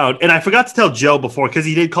still around. And I forgot to tell Joe before, because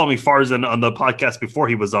he did call me Farzin on the podcast before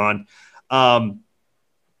he was on.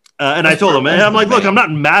 And I told him, and I'm like, look, I'm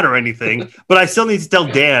not mad or anything, but I still need to tell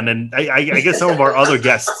Dan. And I guess some of our other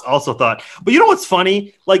guests also thought. But you know what's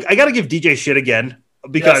funny? Like, I got to give DJ shit again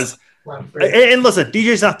because, and listen,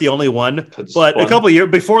 DJ's not the only one. But a couple of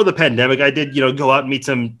years before the pandemic, I did, go out and meet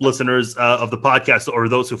some listeners of the podcast or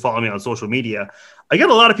those who follow me on social media. I got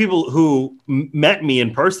a lot of people who met me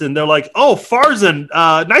in person. They're like, oh, Farzin,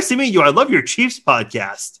 nice to meet you. I love your Chiefs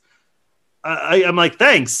podcast. I'm like,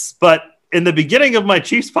 thanks. But in the beginning of my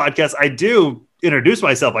Chiefs podcast, I do introduce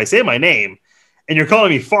myself. I say my name, and you're calling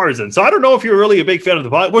me Farzin. So I don't know if you're really a big fan of the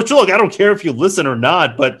podcast. Which, look, I don't care if you listen or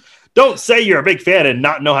not, but don't say you're a big fan and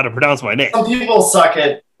not know how to pronounce my name. Some people suck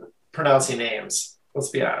at pronouncing names. Let's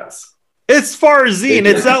be honest. It's Farzin.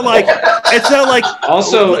 It's not like.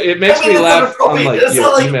 Also, it makes me laugh on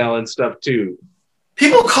your email and stuff too.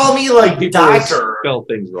 People call me doctor. Spell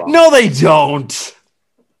things wrong. No, they don't.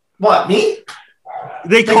 What, me?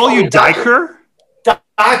 They call you Diker?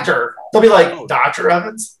 Doctor. They'll be like, Dr.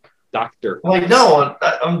 Evans? Doctor. I'm like, no,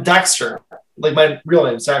 I'm Dexter. Like, my real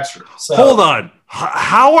name's Dexter. So. Hold on.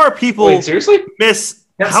 How are people... Wait, seriously?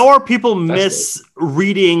 How are people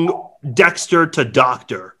misreading Dexter to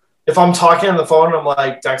Doctor? If I'm talking on the phone, I'm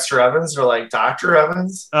like, Dexter Evans, or like, Dr.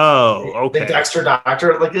 Evans. Oh, okay. Like Dexter,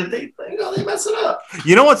 Doctor. Like, they mess it up.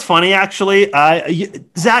 You know what's funny, actually?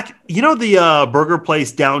 Zach, you know the burger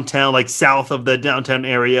place downtown, like south of the downtown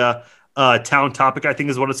area, Town Topic, I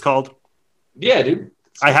think is what it's called? Yeah, dude.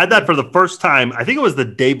 I had that for the first time. I think it was the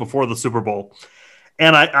day before the Super Bowl.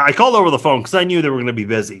 And I called over the phone because I knew they were going to be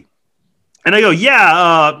busy. And I go,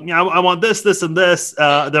 I want this, and this.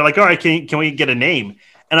 They're like, all right, can we get a name?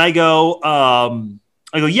 And I go,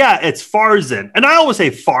 yeah, it's Farzin. And I always say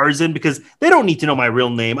Farzin because they don't need to know my real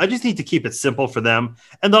name. I just need to keep it simple for them.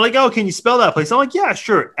 And they're like, oh, can you spell that place? I'm like, yeah,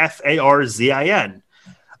 sure. Farzin.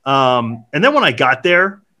 And then when I got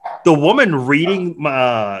there, the woman reading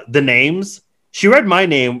the names, she read my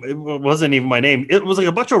name. It wasn't even my name. It was like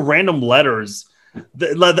a bunch of random letters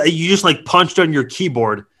that you just like punched on your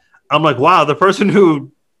keyboard. I'm like, wow, the person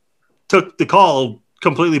who took the call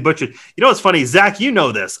completely butchered. You know what's funny? Zach, you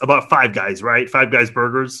know this about Five Guys, right? Five Guys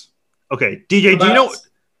Burgers. Okay. DJ, do you know?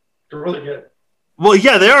 They're really good. Well,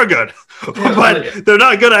 yeah, they are good. Yeah, but really good. They're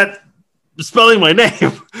not good at spelling my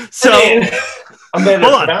name. So I'm better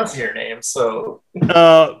at pronouncing your name, so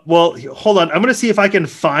well, hold on. I'm gonna see if I can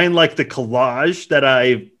find like the collage that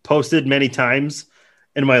I posted many times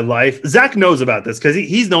in my life. Zach knows about this because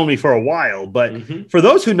he's known me for a while, but for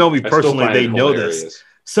those who know me personally, they know this.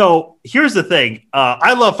 So here's the thing.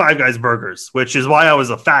 I love Five Guys burgers, which is why I was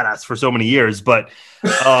a fat ass for so many years. But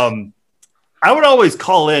I would always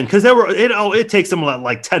call in because it takes them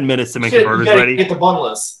like 10 minutes to make the burgers ready. Get the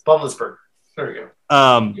bunless burger. There you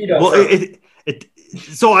go. Well,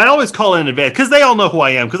 so I always call in advance because they all know who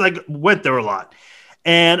I am because I went there a lot.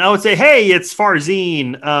 And I would say, hey, it's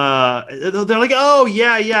Farzin. They're like, oh,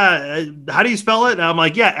 yeah. How do you spell it? And I'm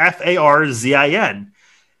like, yeah, Farzin.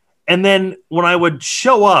 And then when I would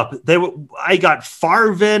show up, I got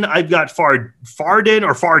Farvin, I've got Fardin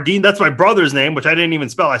or Fardine. That's my brother's name, which I didn't even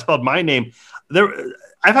spell. I spelled my name.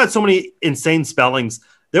 I've had so many insane spellings.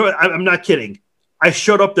 I'm not kidding. I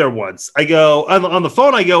showed up there once. I go on the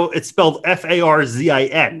phone. I go, it's spelled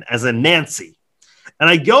Farzin as in Nancy. And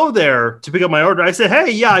I go there to pick up my order. I said,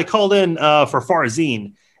 hey, yeah, I called in for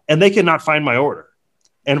Farzine, and they cannot find my order.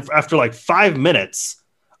 And after like 5 minutes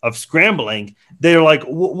of scrambling, they're like,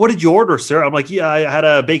 what did you order, sir? I'm like, yeah, I had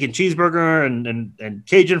a bacon cheeseburger and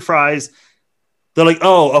Cajun fries. They're like,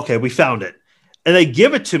 oh, okay, we found it. And they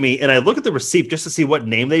give it to me, and I look at the receipt just to see what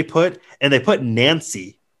name they put, and they put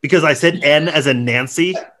Nancy because I said N as in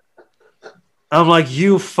Nancy. I'm like,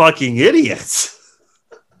 you fucking idiots.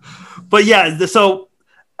 But yeah, so,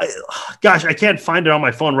 gosh, I can't find it on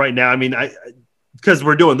my phone right now. I mean, because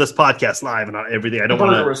we're doing this podcast live and everything. I don't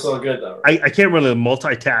want to. We're so good though. Right? I can't really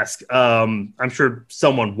multitask. I'm sure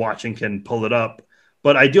someone watching can pull it up,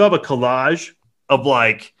 but I do have a collage of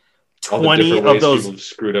like 20 of those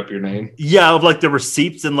screwed up your name. Yeah, of like the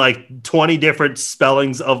receipts and like 20 different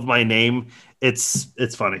spellings of my name. It's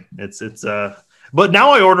funny. But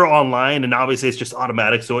now I order online, and obviously it's just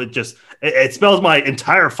automatic, so it spells my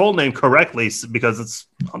entire full name correctly because it's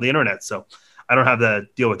on the internet. So I don't have to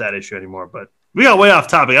deal with that issue anymore. But we got way off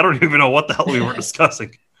topic. I don't even know what the hell we were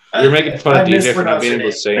discussing. You're making fun of DJ for not being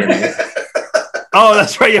able to say it. Oh,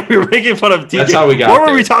 that's right. Yeah, we were making fun of DJ. That's how we got What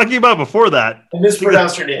were we talking about before that? I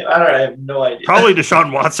mispronounced your name. I have no idea. Probably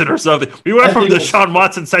Deshaun Watson or something. We went from Deshaun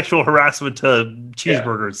Watson sexual harassment to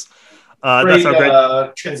cheeseburgers. Yeah. That's how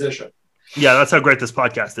great transition. Yeah, that's how great this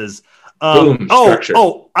podcast is. Boom,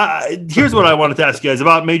 here's what I wanted to ask you guys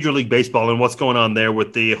about Major League Baseball and what's going on there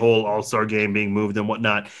with the whole All-Star game being moved and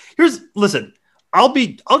whatnot. Listen, I'll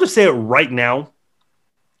just say it right now.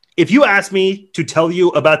 If you ask me to tell you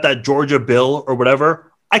about that Georgia bill or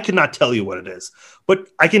whatever, I cannot tell you what it is. But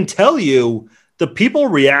I can tell you the people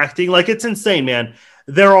reacting like it's insane, man.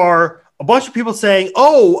 There are a bunch of people saying,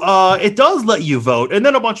 it does let you vote. And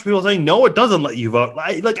then a bunch of people saying, no, it doesn't let you vote.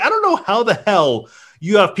 I don't know how the hell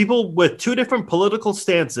you have people with two different political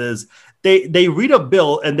stances. They read a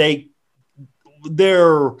bill and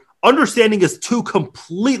their understanding is two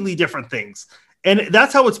completely different things. And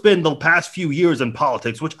that's how it's been the past few years in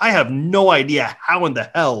politics, which I have no idea how in the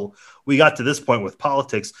hell we got to this point with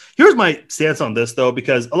politics. Here's my stance on this, though,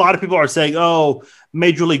 because a lot of people are saying,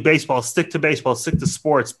 Major League Baseball, stick to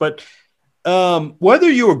sports. But whether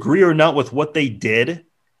you agree or not with what they did,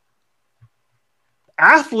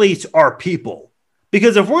 athletes are people.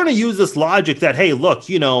 Because if we're going to use this logic that, hey, look,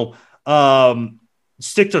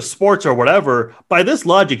 stick to sports or whatever, by this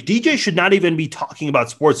logic, DJ should not even be talking about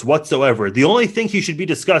sports whatsoever. The only thing he should be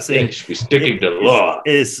discussing sticking to law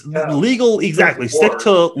is legal. Exactly. Stick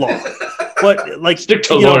to law. But like stick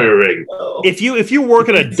to lawyering. If you work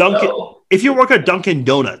at Dunkin'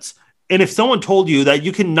 Donuts, and if someone told you that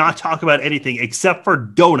you cannot talk about anything except for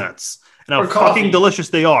donuts and how fucking delicious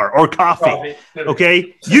they are, or coffee.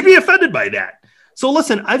 Okay, you'd be offended by that. So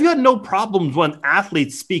listen, I've got no problems when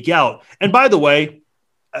athletes speak out. And by the way,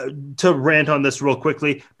 to rant on this real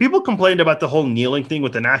quickly, people complained about the whole kneeling thing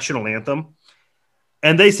with the national anthem.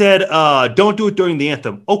 And they said, don't do it during the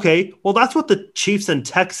anthem. Okay, well, that's what the Chiefs and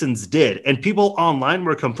Texans did. And people online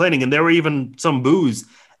were complaining, and there were even some boos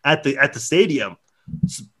at the stadium.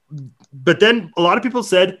 But then a lot of people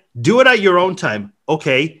said, do it at your own time.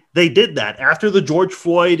 Okay, they did that. After the George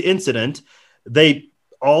Floyd incident, they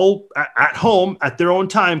all at home at their own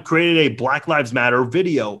time created a Black Lives Matter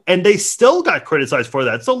video, and they still got criticized for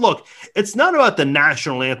that. So look, it's not about the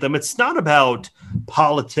national anthem. It's not about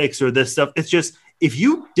politics or this stuff. It's just, if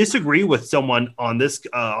you disagree with someone on this,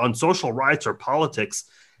 on social rights or politics,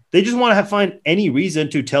 they just want to find any reason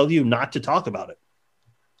to tell you not to talk about it.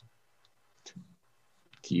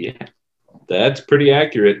 Yeah, that's pretty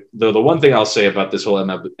accurate. Though the one thing I'll say about this whole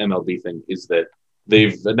MLB thing is that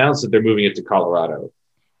they've announced that they're moving it to Colorado.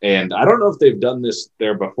 And I don't know if they've done this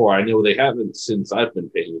there before. I know they haven't since I've been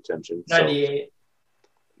paying attention. 98. So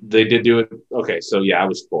they did do it. Okay, so yeah, I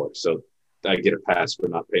was 4. So I get a pass for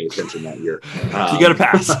not paying attention that year. You got a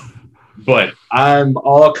pass. But I'm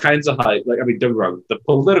all kinds of hype. Don't get me wrong. The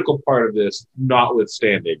political part of this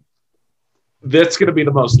notwithstanding, that's going to be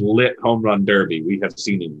the most lit home run derby we have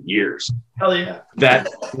seen in years. Hell yeah. That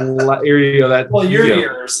area,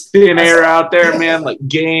 years. Thin air out there, man,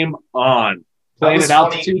 game on. Playing at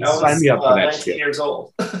altitude, sign me up for that 19 years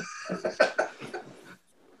old. It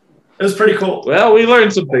was pretty cool. Well, we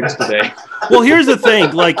learned some things today. Well, here's the thing.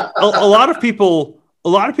 A lot of people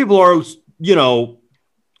are,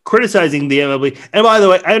 criticizing the MLB. And by the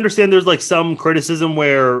way, I understand there's some criticism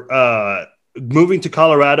where moving to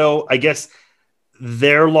Colorado, I guess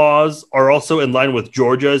their laws are also in line with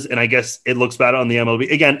Georgia's, and I guess it looks bad on the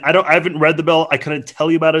MLB. Again, I haven't read the bill. I couldn't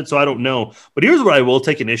tell you about it, so I don't know. But here's what I will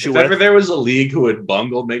take an issue with. If ever there was a league who would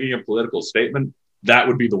bungle making a political statement, that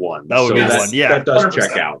would be the one. That would be the one, yeah. That does 100%.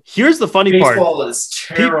 check out. Here's the funny part. Baseball is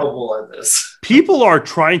terrible at this. People are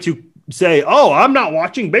trying to say, oh, I'm not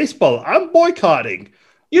watching baseball. I'm boycotting.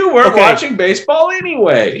 You weren't watching baseball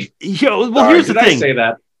anyway. Here's the thing. I say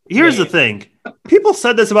that? Here's the thing. People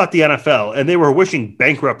said this about the NFL, and they were wishing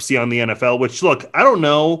bankruptcy on the NFL, which, look, I don't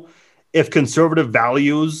know if conservative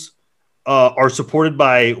values are supported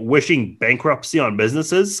by wishing bankruptcy on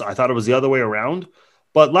businesses. I thought it was the other way around.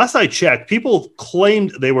 But last I checked, people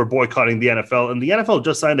claimed they were boycotting the NFL, and the NFL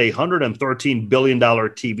just signed a $113 billion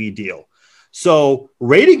TV deal. So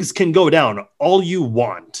ratings can go down all you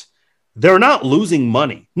want. They're not losing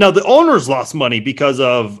money. Now, the owners lost money because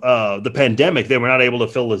of the pandemic. They were not able to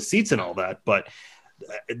fill the seats and all that, but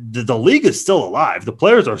the league is still alive. The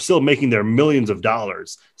players are still making their millions of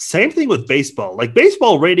dollars. Same thing with baseball. Like,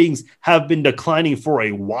 baseball ratings have been declining for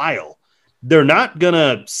a while. They're not going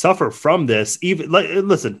to suffer from this.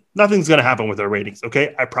 Listen, nothing's going to happen with their ratings,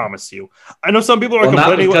 okay? I promise you. I know some people are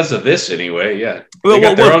complaining. Not because of this anyway, yeah. Well,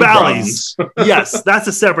 with Bally's. Yes, that's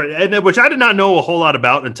a separate, which I did not know a whole lot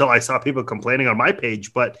about until I saw people complaining on my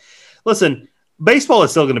page. But listen, baseball is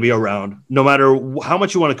still going to be around no matter how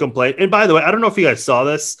much you want to complain. And by the way, I don't know if you guys saw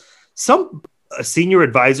this. Some senior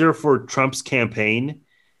advisor for Trump's campaign,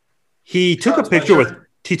 he took a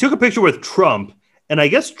picture with Trump. And I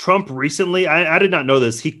guess Trump recently, I did not know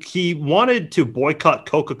this, he wanted to boycott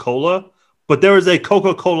Coca-Cola, but there was a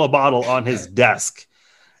Coca-Cola bottle on his desk.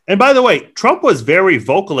 And by the way, Trump was very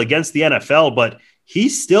vocal against the NFL, but he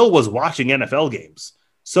still was watching NFL games.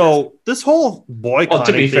 So this whole boycotting Well,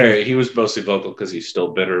 to be fair, he was mostly vocal because he's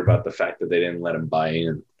still bitter about the fact that they didn't let him buy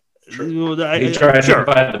in. He tried to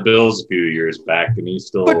buy the Bills a few years back, and he's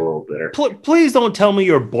still a little bitter. Please don't tell me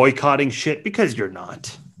you're boycotting shit, because you're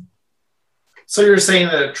not. So you're saying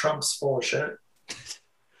that Trump's full of shit?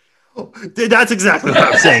 That's exactly what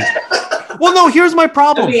I'm saying. Well, no, here's my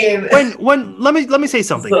problem. Let me say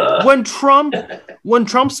something. When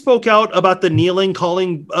Trump spoke out about the kneeling,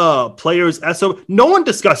 calling players SOB, no one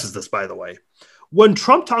discusses this, by the way. When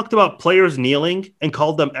Trump talked about players kneeling and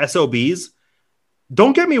called them SOBs,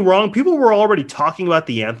 don't get me wrong, people were already talking about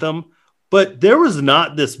the anthem, but there was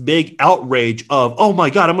not this big outrage of, oh my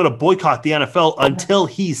God, I'm going to boycott the NFL until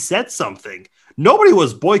he said something. Nobody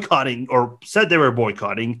was boycotting or said they were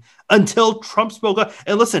boycotting until Trump spoke up.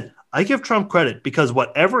 And listen, I give Trump credit because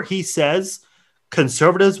whatever he says,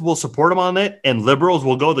 conservatives will support him on it and liberals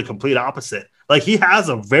will go the complete opposite. Like, he has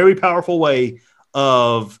a very powerful way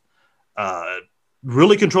of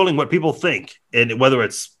really controlling what people think, and whether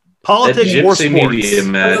it's politics or sports. Media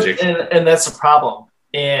magic. And that's a problem.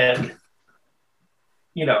 And,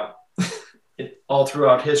 all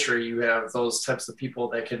throughout history, you have those types of people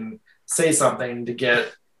that can say something to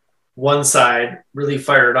get one side really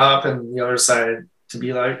fired up and the other side to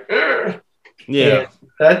be like, ugh. Yeah, and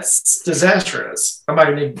that's disastrous. I'm not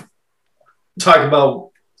going to talk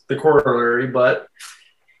about the corollary, but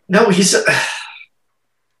no, isn't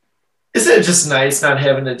it just nice not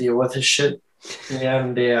having to deal with his shit day in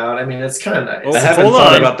and day out? I mean, it's kind of nice. I haven't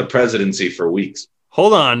thought about the presidency for weeks.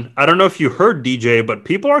 Hold on. I don't know if you heard, DJ, but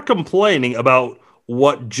people are complaining about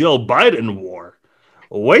what Jill Biden wore.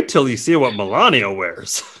 Wait till you see what Melania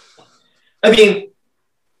wears. I mean,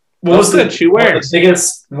 one of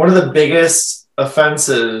the biggest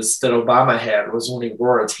offenses that Obama had was when he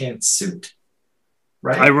wore a tan suit.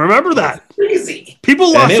 Right? I remember that. That's crazy.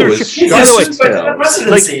 People lost their shit. By the way,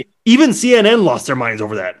 like, even CNN lost their minds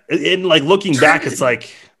over that. And like, looking back, it's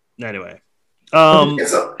like, anyway.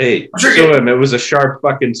 Hey, show him. It was a sharp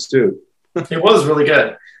fucking suit. It was really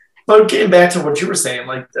good. But getting back to what you were saying,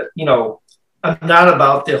 like, I'm not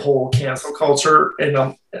about the whole cancel culture,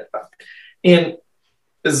 and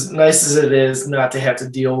as nice as it is not to have to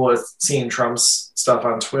deal with seeing Trump's stuff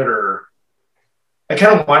on Twitter, I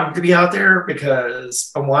kind of want it to be out there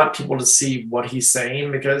because I want people to see what he's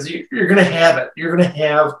saying, because you're going to have it. You're going to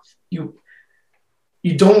have you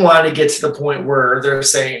don't want to get to the point where they're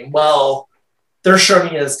saying, well, they're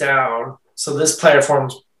shutting us down, so this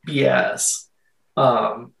platform's BS.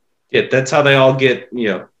 Yeah, that's how they all get,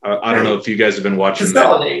 I don't know if you guys have been watching that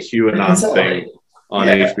QAnon thing on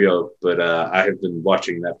HBO, but I have been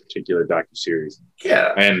watching that particular docuseries.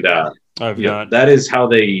 Yeah. And I've not. That is how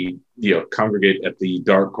they, congregate at the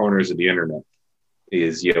dark corners of the internet.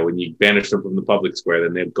 Is, when you banish them from the public square,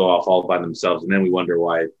 then they'd go off all by themselves. And then we wonder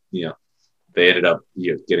why, they ended up,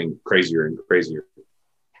 getting crazier and crazier.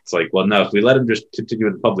 It's like, well, no, if we let him just continue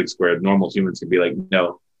in the public square, normal humans can be like,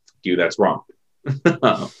 no, you, that's wrong.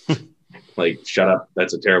 Like, shut up.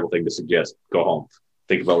 That's a terrible thing to suggest. Go home.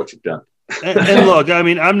 Think about what you've done. And look, I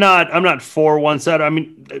mean, I'm not for one side. I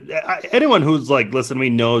mean, anyone who's like, listen to me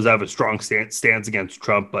knows I have a strong stance against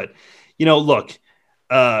Trump. But, look,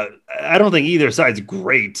 I don't think either side's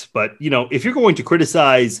great. But, if you're going to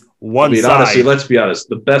criticize one side. Honestly, let's be honest.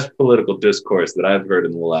 The best political discourse that I've heard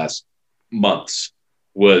in the last months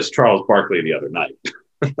was Charles Barkley the other night.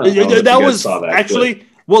 That was actually clip.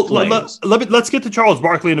 Well, let's get to Charles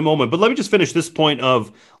Barkley in a moment, but let me just finish this point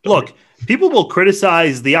of, look, people will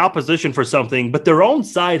criticize the opposition for something, but their own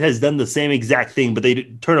side has done the same exact thing, but they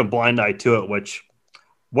turn a blind eye to it, which,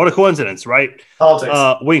 what a coincidence, right?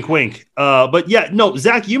 Politics. Wink, wink. But yeah, no,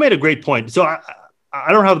 Zach, you made a great point. So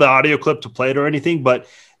I don't have the audio clip to play it or anything, but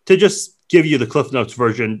to just give you the Cliff Notes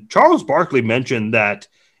version, Charles Barkley mentioned that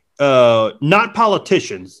not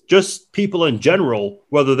politicians, just people in general,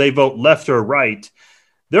 whether they vote left or right,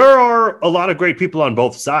 there are a lot of great people on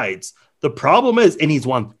both sides. The problem is, and he's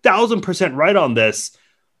 1,000% right on this,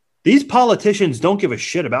 these politicians don't give a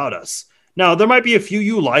shit about us. Now, there might be a few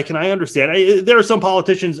you like, and I understand. There are some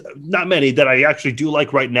politicians, not many, that I actually do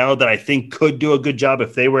like right now that I think could do a good job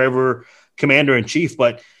if they were ever commander-in-chief.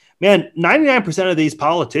 But, man, 99% of these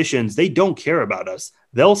politicians, they don't care about us.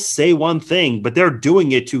 They'll say one thing, but they're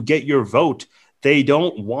doing it to get your vote. They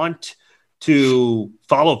don't want to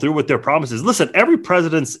follow through with their promises. Listen, every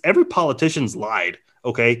politician's lied,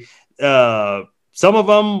 okay? Some of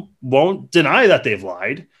them won't deny that they've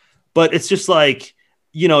lied, but it's just like,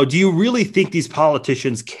 do you really think these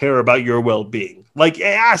politicians care about your well-being? Like,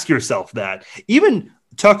 ask yourself that. Even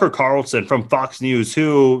Tucker Carlson from Fox News,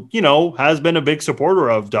 who, has been a big supporter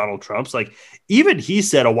of Donald Trump's, like, even he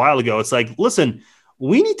said a while ago, it's like, listen,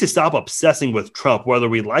 we need to stop obsessing with Trump, whether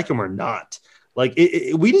we like him or not. Like,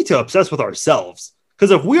 we need to obsess with ourselves, because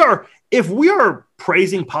if we are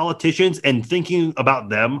praising politicians and thinking about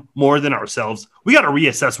them more than ourselves, we got to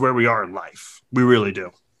reassess where we are in life. We really do.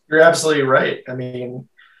 You're absolutely right. I mean,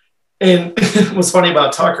 and what's funny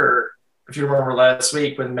about Tucker, if you remember last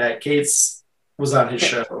week when Matt Gaetz was on his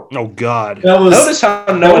show. Oh God! Notice how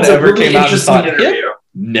no one ever came out and thought him?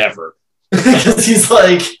 Never. Because he's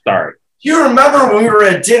like, sorry. You remember when we were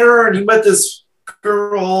at dinner and you met this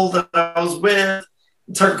girl that I was with?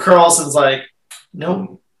 Tucker Carlson's like,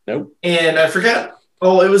 nope. And I forgot.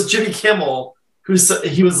 Oh, it was Jimmy Kimmel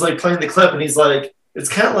he was like playing the clip, and he's like, it's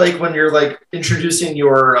kind of like when you're like introducing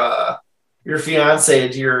your fiance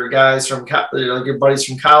to your guys from like your buddies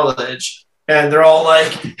from college, and they're all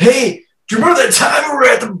like, hey, do you remember that time we were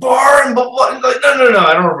at the bar and blah, blah, blah? Like, no,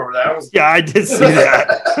 I don't remember that. Yeah, I did see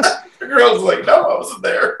that. The girl was like, no, I wasn't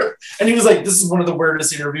there. And he was like, this is one of the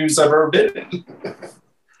weirdest interviews I've ever been in.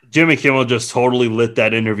 Jimmy Kimmel just totally lit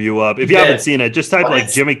that interview up. If you haven't seen it, just type like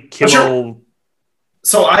Jimmy Kimmel. Sure.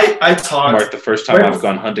 So I talked. Mark, the first time I've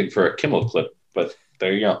gone hunting for a Kimmel clip, but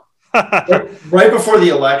there you go. Right before the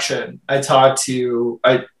election, I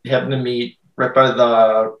happened to meet right by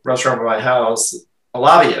the restaurant by my house, a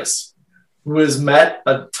lobbyist who has met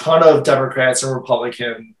a ton of Democrats and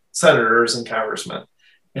Republican senators and congressmen.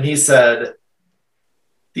 And he said,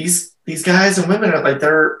 these guys and women are like,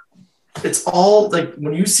 it's all like,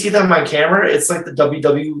 when you see them on camera, it's like the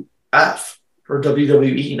WWF or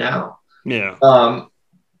WWE now. Yeah.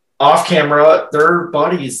 Off camera, they're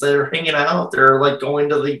buddies. They're hanging out. They're like going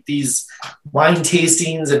to like these wine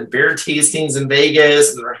tastings and beer tastings in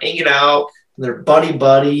Vegas, and they're hanging out. And they're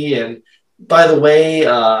buddy. And by the way,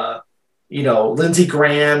 Lindsey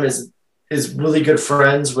Graham is really good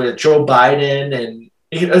friends with Joe Biden, and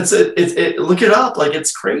look it up. Like,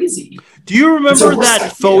 it's crazy. Do you remember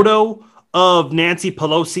that photo of Nancy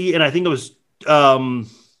Pelosi? And I think it was,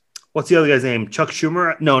 what's the other guy's name? Chuck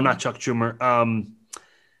Schumer? No, not Chuck Schumer.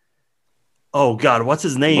 Oh God, what's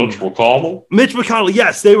his name? Mitch McConnell. Mitch McConnell.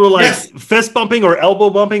 Yes, they were like fist bumping or elbow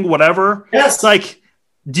bumping, whatever. Yes. Like,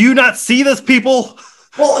 do you not see this, people?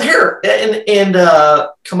 Well, here and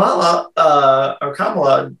Kamala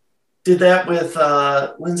did that with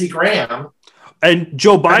Lindsey Graham. And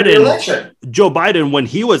Joe Biden, when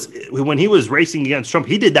he was racing against Trump,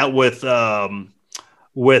 he did that with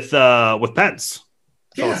Pence.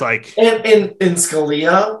 So it's like, and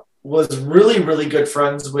Scalia was really, really good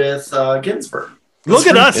friends with Ginsburg. Look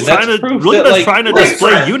at us trying to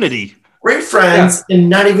display unity. Great friends, and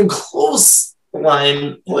not even close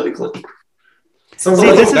line politically. So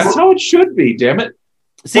that's how it should be. Damn it.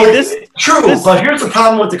 But here's the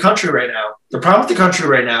problem with the country right now. The problem with the country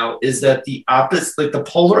right now is that the opposite, like the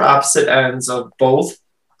polar opposite ends of both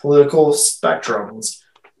political spectrums,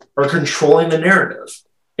 are controlling the narrative.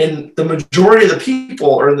 And the majority of the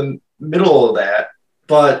people are in the middle of that,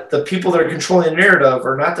 but the people that are controlling the narrative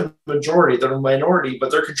are not the majority, they're the minority, but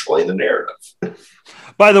they're controlling the narrative.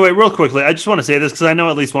 By the way, real quickly, I just want to say this because I know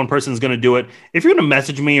at least one person is going to do it. If you're going to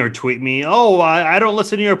message me or tweet me, I don't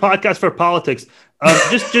listen to your podcast for politics,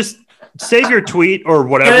 just save your tweet or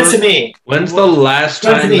whatever. Send it to me. When's the last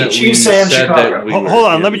time that we said that we Hold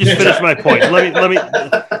on, let me just finish my point. Let me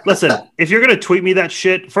listen. If you're going to tweet me that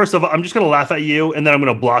shit, first of all, I'm just going to laugh at you and then I'm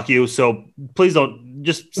going to block you. So please don't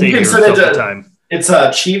just save yourself the time. It's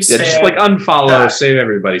Chiefs. Yeah, just like unfollow, save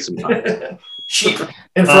everybody some time. Chiefs.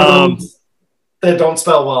 And for those that don't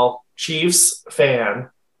spell well, Chiefs fan,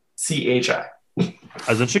 CHI.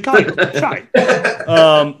 As in Chicago.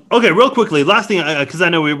 Okay, real quickly, last thing, because I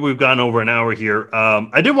know we've gone over an hour here.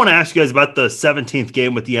 I did want to ask you guys about the 17th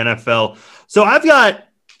game with the NFL. So I've got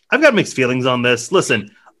mixed feelings on this.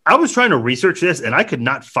 Listen, I was trying to research this, and I could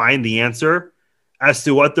not find the answer as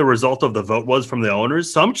to what the result of the vote was from the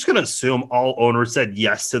owners. So I'm just going to assume all owners said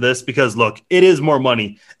yes to this because, look, it is more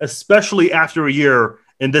money, especially after a year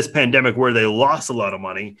in this pandemic where they lost a lot of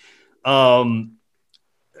money.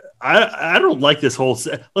 I don't like this whole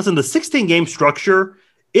 – listen, the 16-game structure,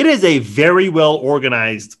 it is a very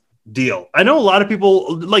well-organized deal. I know a lot of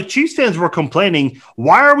people – like Chiefs fans were complaining,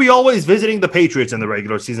 why are we always visiting the Patriots in the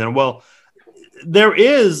regular season? Well, there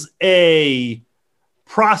is a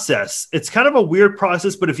process. It's kind of a weird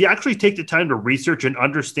process, but if you actually take the time to research and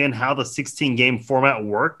understand how the 16-game format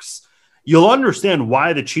works, you'll understand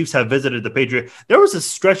why the Chiefs have visited the Patriots. There was a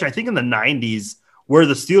stretch, I think, in the 90s where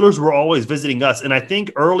the Steelers were always visiting us. And I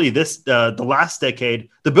think early the last decade,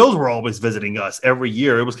 the Bills were always visiting us every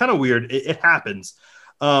year. It was kind of weird. It happens.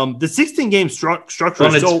 The 16-game structure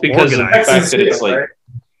is so because organized. Of the fact that it's like,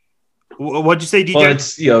 what'd you say,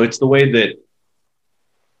 DJ? Well, it's the way that.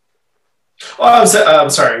 Oh, I'm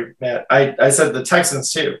sorry, Matt. I said the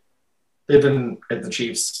Texans too. They've been at the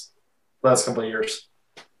Chiefs the last couple of years.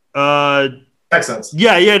 Texans.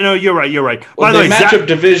 Yeah, no, you're right. Well, they match up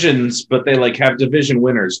divisions, but they have division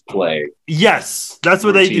winners play. Yes, that's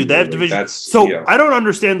what they do. They have division. I don't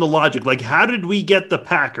understand the logic. Like, how did we get the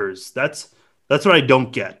Packers? That's what I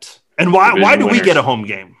don't get. And why do we get a home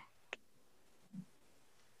game?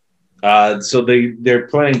 So they're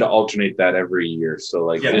planning to alternate that every year. So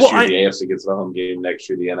this year the AFC gets the home game. Next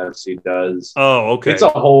year the NFC does. Oh, okay. It's a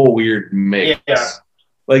whole weird mix. Yeah.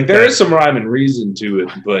 There is some rhyme and reason to it,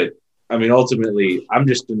 but I mean, ultimately, I'm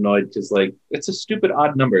just annoyed because it's a stupid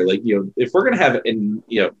odd number. If we're gonna have a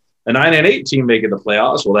 9-8 team making the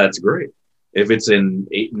playoffs, well, that's great. If it's an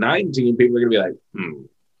 8-9 team, people are gonna be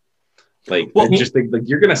I just think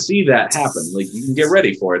you're gonna see that happen. You can get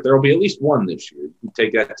ready for it. There will be at least one this year. You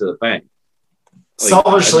take that to the bank.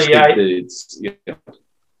 Selfishly,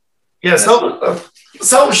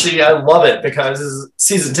 selfishly, I love it because as a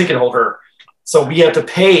season ticket holder, so we have to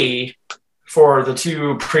pay for the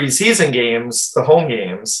 2 preseason games, the home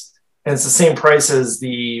games, and it's the same price as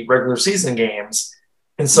the regular season games.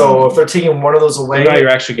 And so if they're taking one of those away, now you're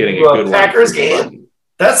actually getting a good Packers game.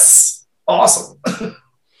 That's awesome.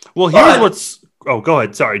 Well, here's what's. Oh, go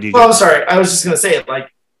ahead. Sorry, DJ. Well, I'm sorry. I was just going to say it.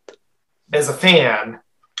 As a fan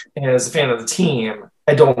and as a fan of the team,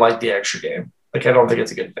 I don't like the extra game. I don't think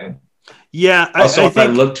it's a good thing. Yeah. I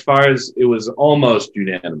looked far as it was almost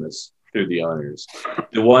unanimous through the owners.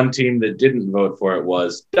 The one team that didn't vote for it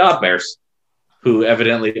was the Bears, who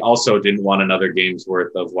evidently also didn't want another game's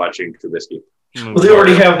worth of watching Trubisky. Well, they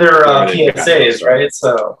already have their PSAs, right?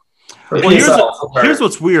 So. Well, here's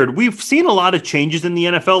what's weird. We've seen a lot of changes in the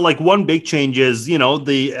NFL. One big change is, the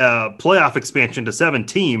playoff expansion to 7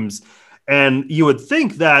 teams. And you would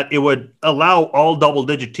think that it would allow all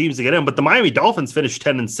double-digit teams to get in, but the Miami Dolphins finished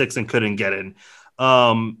 10-6 and couldn't get in.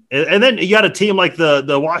 And then you had a team like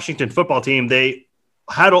the Washington football team. They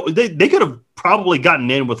could have probably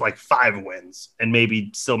gotten in with 5 wins and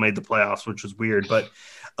maybe still made the playoffs, which was weird. But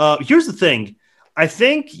here's the thing. I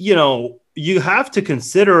think, you have to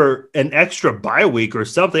consider an extra bye week or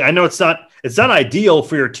something. I know it's not ideal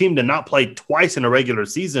for your team to not play twice in a regular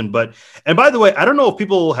season, and by the way, I don't know if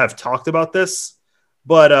people have talked about this,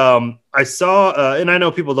 but I saw, and I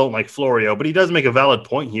know people don't like Florio, but he does make a valid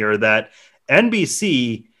point here that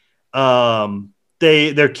NBC,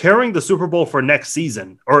 they're carrying the Super Bowl for next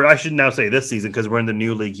season, or I should now say this season because we're in the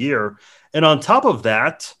new league year. And on top of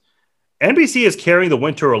that, NBC is carrying the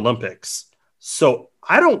Winter Olympics. So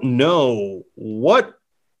I don't know what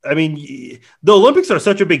I mean, the Olympics are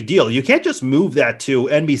such a big deal. You can't just move that to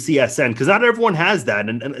NBCSN because not everyone has that,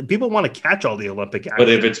 and people want to catch all the Olympic action. But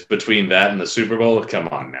if it's between that and the Super Bowl, come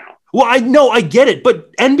on now. Well, I know, I get it,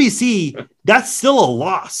 but NBC, that's still a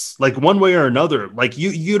loss, like one way or another. Like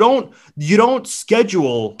you don't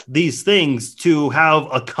schedule these things to have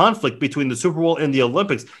a conflict between the Super Bowl and the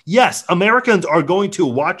Olympics. Yes, Americans are going to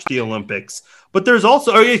watch the Olympics, but there's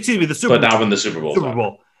also, the Super Bowl. But not when the Super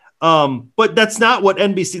Bowl. But that's not what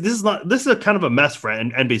NBC. This is a kind of a mess for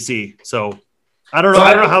NBC. So I don't know.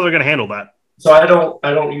 I don't know how they're going to handle that. So I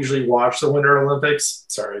don't usually watch the Winter Olympics.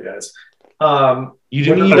 Sorry, guys. You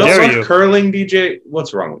don't watch curling, DJ?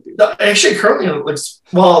 What's wrong with you? No, actually, curling looks.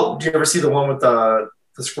 Well, do you ever see the one with the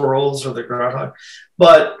squirrels or the groundhog?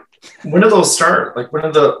 But when do those start? Like when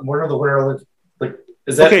are the Winter Olympics? Like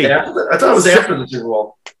is that after? I thought it was after the Super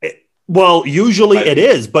Bowl. Well, usually it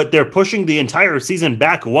is, but they're pushing the entire season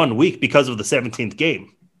back 1 week because of the 17th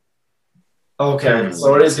game. Okay,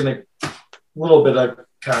 so it is going to a little bit of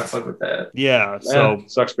conflict with that. Yeah, so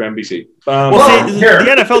sucks for NBC. The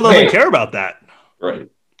NFL doesn't care about that, right?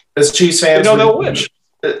 As Chiefs fans, they'll win.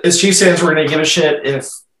 As Chiefs fans, we're going to give a shit if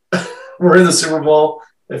we're in the Super Bowl.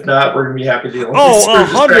 If not, we're going to be happy to.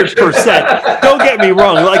 100%. Don't get me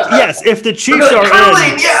wrong. Like, yes, if the Chiefs are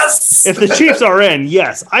in, yes. If the Chiefs are in,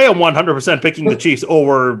 yes, I am 100% picking the Chiefs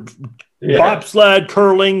over bobsled,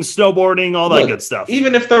 curling, snowboarding, all that good stuff.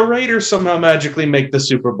 Even if the Raiders somehow magically make the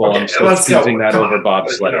Super Bowl, I'm still choosing that over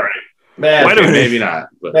bobsled. All right. Man, maybe not.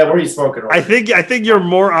 But. Man, what are you smoking? I think you're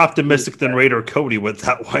more optimistic than Raider Cody with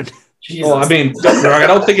that one. Jesus. Well, I mean, don't get me wrong, I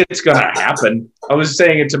don't think it's going to happen. I was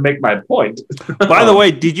saying it to make my point. By the way,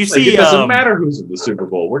 did you see? It doesn't matter who's in the Super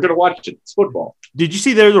Bowl. We're going to watch it. It's football. Did you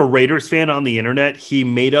see there's a Raiders fan on the internet? He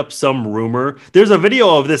made up some rumor. There's a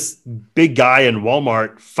video of this big guy in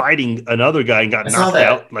Walmart fighting another guy and got knocked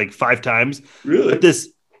out like 5 times. Really? But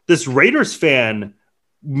this Raiders fan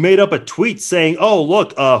made up a tweet saying, "Oh,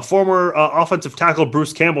 look, former offensive tackle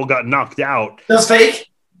Bruce Campbell got knocked out." That's fake?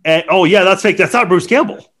 And that's fake. That's not Bruce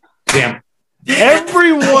Campbell. Damn.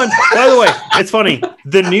 Everyone, by the way, it's funny.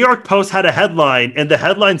 The New York Post had a headline, and the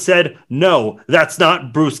headline said, "No, that's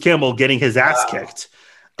not Bruce Campbell getting his ass kicked."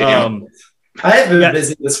 I have been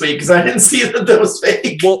busy this week because I didn't see that was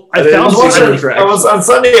fake. Well, I was on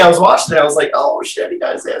Sunday. I was watching it. I was like, "Oh shit, he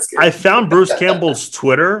got his ass kicked." I found Bruce Campbell's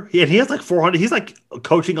Twitter, and he has like 400. He's like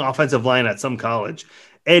coaching offensive line at some college,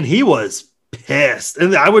 and he was pissed,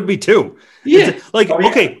 and I would be too. Yeah,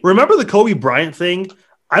 okay, remember the Kobe Bryant thing?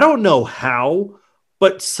 I don't know how,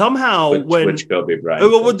 but somehow which Kobe Bryant?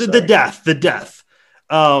 The death.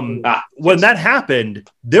 When that happened,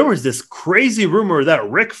 there was this crazy rumor that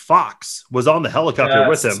Rick Fox was on the helicopter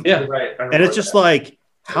with him. Yeah, right. And it's just like,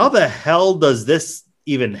 how the hell does this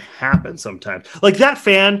even happen sometimes? Like that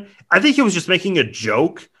fan, I think he was just making a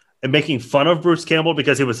joke and making fun of Bruce Campbell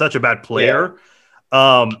because he was such a bad player.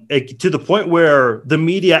 Yeah. To the point where the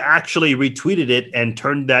media actually retweeted it and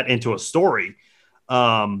turned that into a story.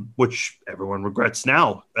 Which everyone regrets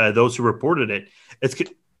now. Those who reported it, excuse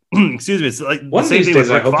me. It's like one the same of these thing days.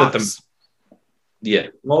 with I hope Fox.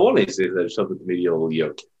 one of these days I just hope that the media will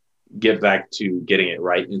get back to getting it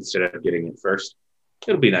right instead of getting it first.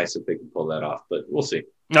 It'll be nice if they can pull that off, but we'll see.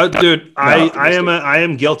 No, dude, I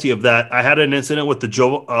am guilty of that. I had an incident with the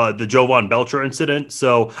Jovan Belcher incident.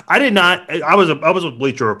 So I did not. I was with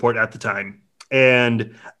Bleacher Report at the time,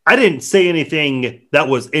 and I didn't say anything that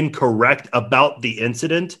was incorrect about the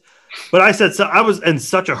incident, but I said so. I was in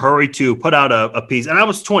such a hurry to put out a piece, and I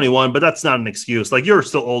was 21, but that's not an excuse. Like, you're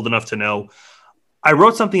still old enough to know. I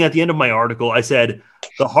wrote something at the end of my article. I said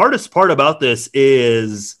the hardest part about this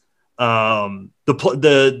is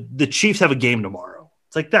the Chiefs have a game tomorrow.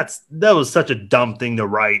 It's like that was such a dumb thing to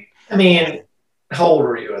write. I mean, how old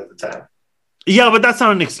were you at the time? Yeah, but that's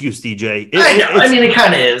not an excuse, DJ. It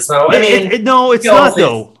kind of is, though. No, it's not,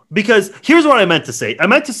 though. Because here's what I meant to say. I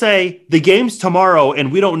meant to say the game's tomorrow,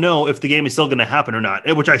 and we don't know if the game is still going to happen or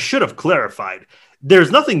not, which I should have clarified.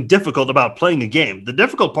 There's nothing difficult about playing a game. The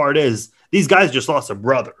difficult part is these guys just lost a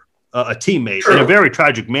brother, a teammate, in a very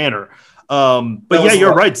tragic manner. But yeah,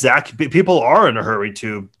 you're right, Zach. People are in a hurry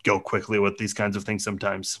to go quickly with these kinds of things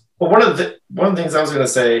sometimes. Well, one of the things I was going to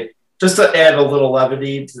say, just to add a little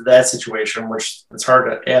levity to that situation, which it's hard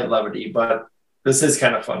to add levity, but this is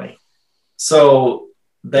kind of funny. So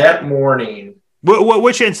that morning...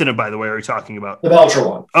 Which incident, by the way, are you talking about? The Belcher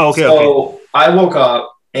one. Oh, okay. So I woke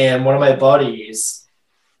up, and one of my buddies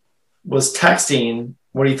was texting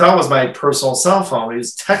what he thought was my personal cell phone. He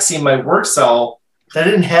was texting my work cell that I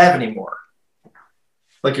didn't have anymore.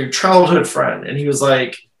 Like a childhood friend. And he was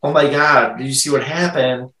like, "Oh my God, did you see what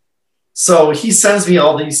happened? So he sends me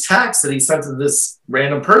all these texts that he sent to this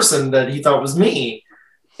random person that he thought was me.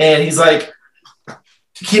 And he's like, I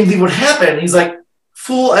can't believe what happened. He's like,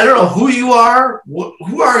 fool, I don't know who you are.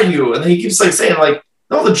 Who are you? And then he keeps like saying like,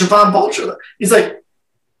 no, the Javon Bulger. He's like,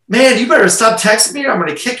 man, you better stop texting me or I'm going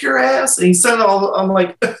to kick your ass. And he sent all, I'm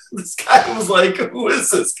like, this guy was like, who is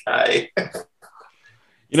this guy?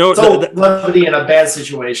 You know, so levity in a bad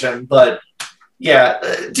situation, but yeah,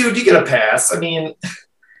 dude, you get a pass. I mean,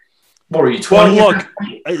 what were you, 20? Well,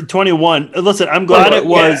 look, 21. Listen, I'm glad it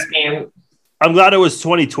was. Yeah, I'm glad it was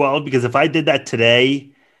 2012 because if I did that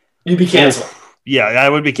today, you'd be canceled. Yeah, I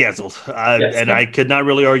would be canceled, I could not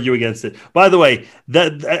really argue against it. By the way,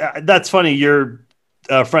 that's funny. Your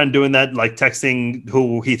friend doing that, like texting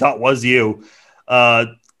who he thought was you.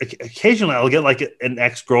 Occasionally, I'll get like an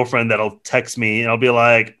ex-girlfriend that'll text me, and I'll be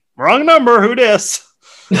like, "Wrong number. Who dis?"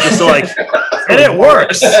 Just so like, and it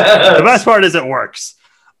works. The best part is it works.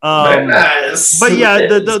 Nice. But yeah,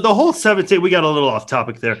 the whole 17. We got a little off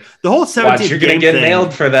topic there. The whole 17. You're gonna get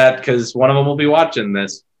nailed for that because one of them will be watching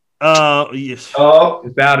this. Yes. Oh, you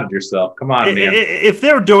doubted yourself. Come on, man. If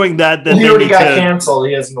they're doing that, then he already got canceled.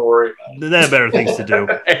 He hasn't to worry about it. They have better things to do.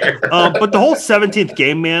 But the whole 17th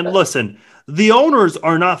game, man. Listen, the owners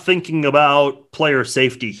are not thinking about player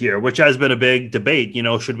safety here, which has been a big debate. You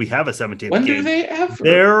know, should we have a 17th when game? Do they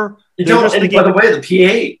ever? They're just thinking, by the way,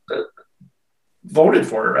 the PA voted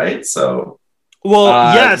for it, right? So.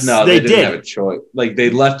 Well, yes, no, they didn't did. Have a choice. Like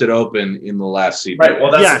they left it open in the last season. Right.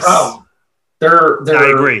 Well, that's the problem.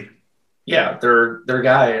 I agree. Yeah, their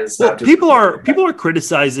guy is. Well, people are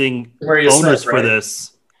criticizing owners for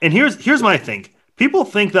this, and here's my thing. People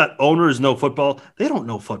think that owners know football. They don't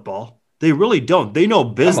know football. They really don't. They know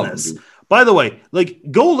business. By the way,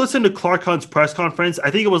 like go listen to Clark Hunt's press conference.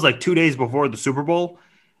 I think it was like 2 days before the Super Bowl.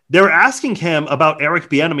 They were asking him about Eric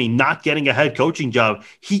Bieniemy not getting a head coaching job.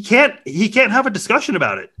 He can't have a discussion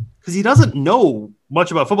about it because he doesn't know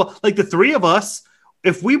much about football. Like the three of us.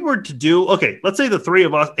 If we were to do, okay, let's say the three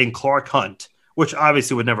of us and Clark Hunt, which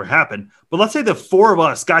obviously would never happen, but let's say the four of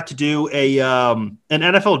us got to do an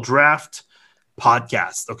NFL draft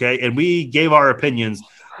podcast, okay, and we gave our opinions.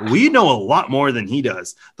 We know a lot more than he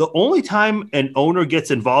does. The only time an owner gets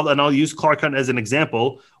involved, and I'll use Clark Hunt as an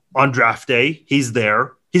example, on draft day, he's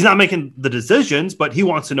there. He's not making the decisions, but he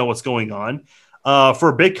wants to know what's going on.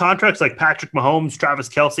 For big contracts like Patrick Mahomes, Travis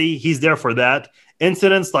Kelce, he's there for that.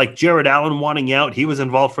 Incidents like Jared Allen wanting out, he was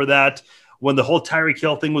involved for that. When the whole Tyreek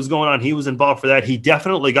Hill thing was going on, he was involved for that. He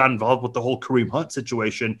definitely got involved with the whole Kareem Hunt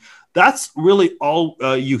situation. That's really all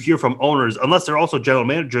you hear from owners, unless they're also general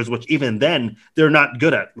managers, which even then they're not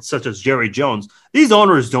good at, such as Jerry Jones. These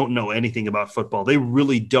owners don't know anything about football. They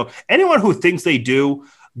really don't. Anyone who thinks they do,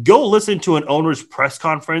 go listen to an owner's press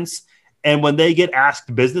conference. And when they get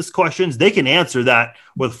asked business questions, they can answer that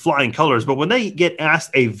with flying colors. But when they get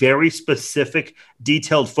asked a very specific,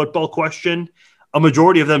 detailed football question, a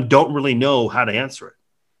majority of them don't really know how to answer it.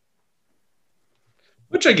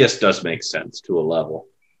 Which I guess does make sense to a level.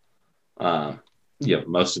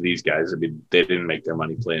 Most of these guys, I mean, they didn't make their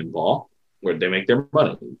money playing ball. Where'd they make their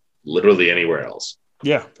money? Literally anywhere else.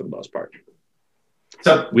 Yeah. For the most part.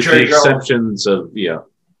 So, with the exceptions of,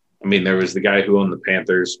 I mean, there was the guy who owned the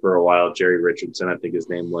Panthers for a while, Jerry Richardson, I think his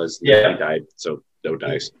name was. Yeah. He died, so no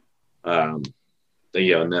dice. And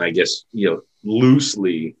then I guess,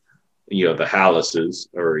 loosely, the Hallases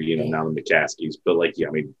or, now the McCaskies. But,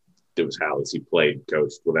 it was Hallis. He played,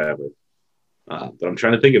 coached, whatever. But I'm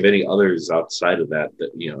trying to think of any others outside of that,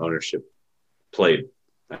 ownership played.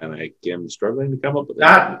 And I am struggling to come up with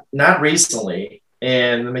that. Not recently.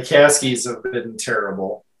 And the McCaskies have been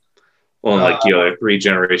terrible. Well, 3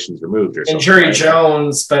 generations removed or something. And Jerry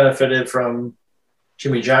Jones benefited from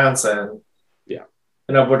Jimmy Johnson. Yeah.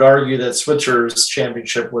 And I would argue that Switzer's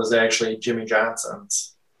championship was actually Jimmy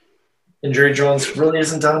Johnson's. And Jerry Jones really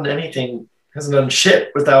hasn't done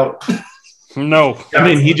shit without. No. Johnson, I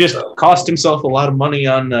mean, he just cost himself a lot of money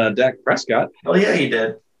on Dak Prescott. Oh, yeah, he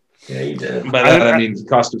did. Yeah, he did. By that, I mean, he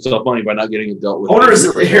cost himself money by not getting it dealt with.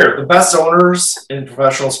 Owners here, the best owners in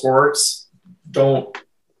professional sports don't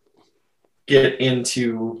get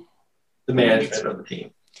into the management of the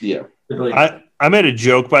team. Yeah. I made a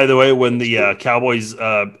joke, by the way, when the Cowboys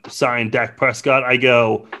signed Dak Prescott. I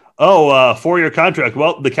go, 4-year contract.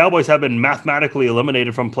 Well, the Cowboys have been mathematically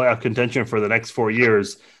eliminated from playoff contention for the next 4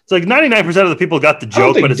 years. It's like 99% of the people got the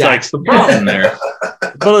joke, but it's Dak's the problem there.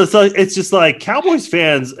 But it's just like Cowboys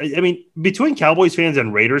fans. I mean, between Cowboys fans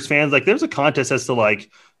and Raiders fans, there's a contest as to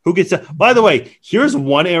who gets to. By the way, here's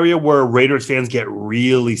one area where Raiders fans get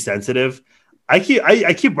really sensitive. I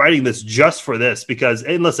keep writing this just for this because,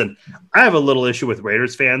 and listen, I have a little issue with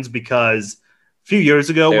Raiders fans because few years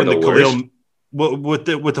ago when the worst. Khalil with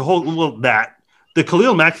the whole the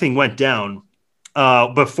Khalil Mack thing went down.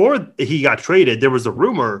 Before he got traded, there was a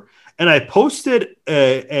rumor, and I posted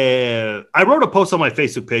I wrote a post on my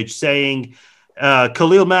Facebook page saying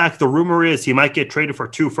Khalil Mack, the rumor is he might get traded for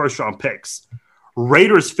 2 first-round picks.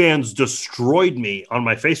 Raiders fans destroyed me on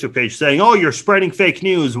my Facebook page saying, "Oh, you're spreading fake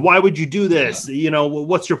news. Why would you do this?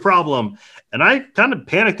 What's your problem?" And I kind of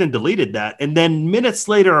panicked and deleted that. And then minutes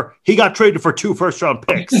later, he got traded for 2 first-round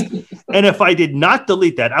picks. And if I did not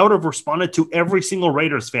delete that, I would have responded to every single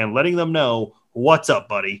Raiders fan, letting them know, "What's up,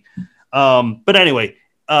 buddy?" But anyway,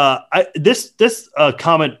 this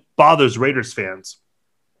comment bothers Raiders fans.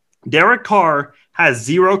 Derek Carr has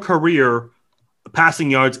 0 career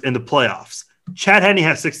passing yards in the playoffs. Chad Henne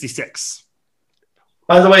has 66.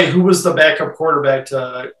 By the way, who was the backup quarterback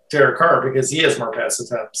to Derek Carr? Because he has more pass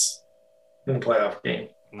attempts in the playoff game.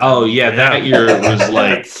 Oh, yeah. That year was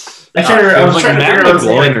like I can't remember. I was trying to figure out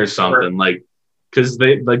McGloin or something. Because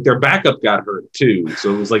their backup got hurt too.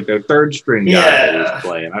 So it was like their third string guy that was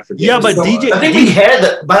playing. I forget. Yeah, but DJ. I think we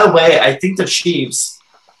had, by the way, I think the Chiefs,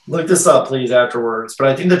 look this up, please, afterwards. But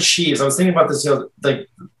I think the Chiefs, I was thinking about this the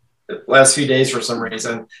last few days for some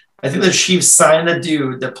reason. I think the Chiefs signed a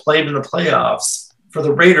dude that played in the playoffs for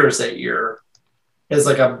the Raiders that year as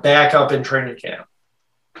like a backup in training camp.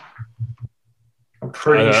 I'm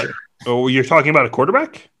pretty sure. Oh, you're talking about a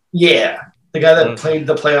quarterback? Yeah. The guy that played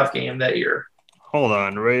the playoff game that year. Hold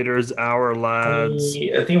on. Raiders, our lads.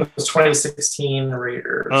 I think it was 2016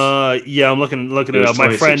 Raiders. Yeah, I'm looking it up.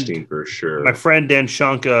 My friend, for sure. My friend Dan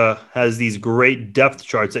Shanka has these great depth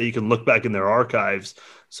charts that you can look back in their archives.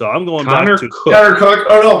 So I'm going Connor back to Cook. Connor Cook.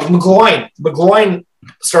 Oh no, McGloin. McGloin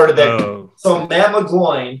started that. So Matt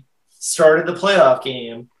McGloin started the playoff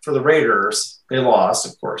game for the Raiders. They lost,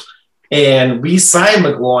 of course. And we signed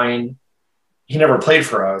McGloin. He never played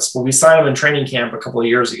for us, but we signed him in training camp a couple of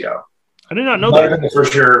years ago. I did not know that. It might have been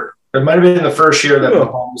the first year that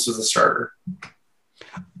Mahomes was a starter.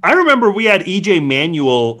 I remember we had EJ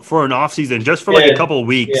Manuel for an offseason just for a couple of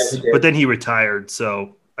weeks, but then he retired.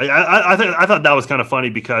 So I thought that was kind of funny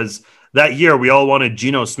because that year we all wanted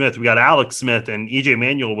Geno Smith. We got Alex Smith, and EJ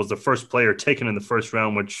Manuel was the first player taken in the first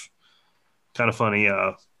round, which kind of funny.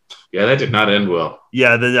 Yeah, that did not end well.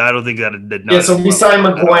 Yeah, I don't think that it did not. Yeah, so we signed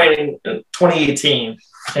McGloin in 2018,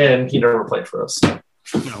 and he never played for us.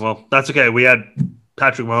 Yeah, well, that's okay. We had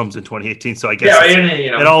Patrick Mahomes in 2018, so I guess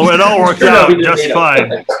it all worked out just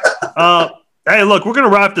fine. Hey, look, we're going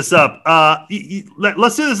to wrap this up.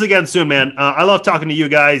 Let's do this again soon, man. I love talking to you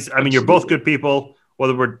guys. I mean, you're both good people,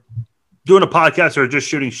 whether we're doing a podcast or just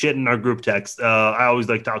shooting shit in our group text. I always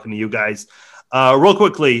like talking to you guys. Real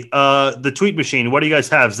quickly, the tweet machine, what do you guys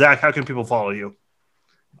have? Zach, how can people follow you?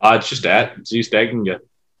 It's just at Z Stagniga.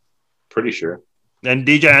 Pretty sure. And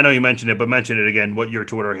DJ, I know you mentioned it, but mention it again, what your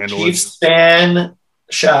Twitter handle is. Chiefs fan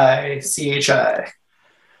Shy, CHI.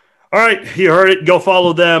 All right, you heard it. Go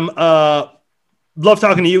follow them. Love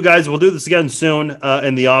talking to you guys. We'll do this again soon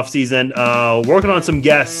in the off season. Working on some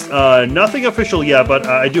guests. Nothing official yet, but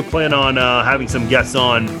I do plan on having some guests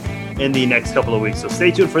on in the next couple of weeks. So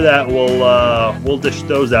stay tuned for that. We'll dish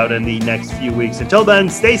those out in the next few weeks. Until then,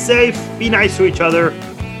 stay safe. Be nice to each other.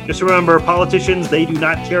 Just remember, politicians, they do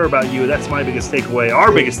not care about you. That's my biggest takeaway.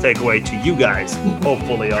 Our biggest takeaway to you guys,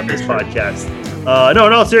 hopefully, on this podcast. No,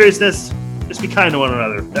 in all seriousness, just be kind to one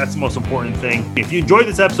another. That's the most important thing. If you enjoyed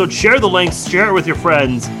this episode, share the links, share it with your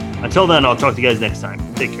friends. Until then, I'll talk to you guys next time.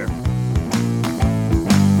 Take care.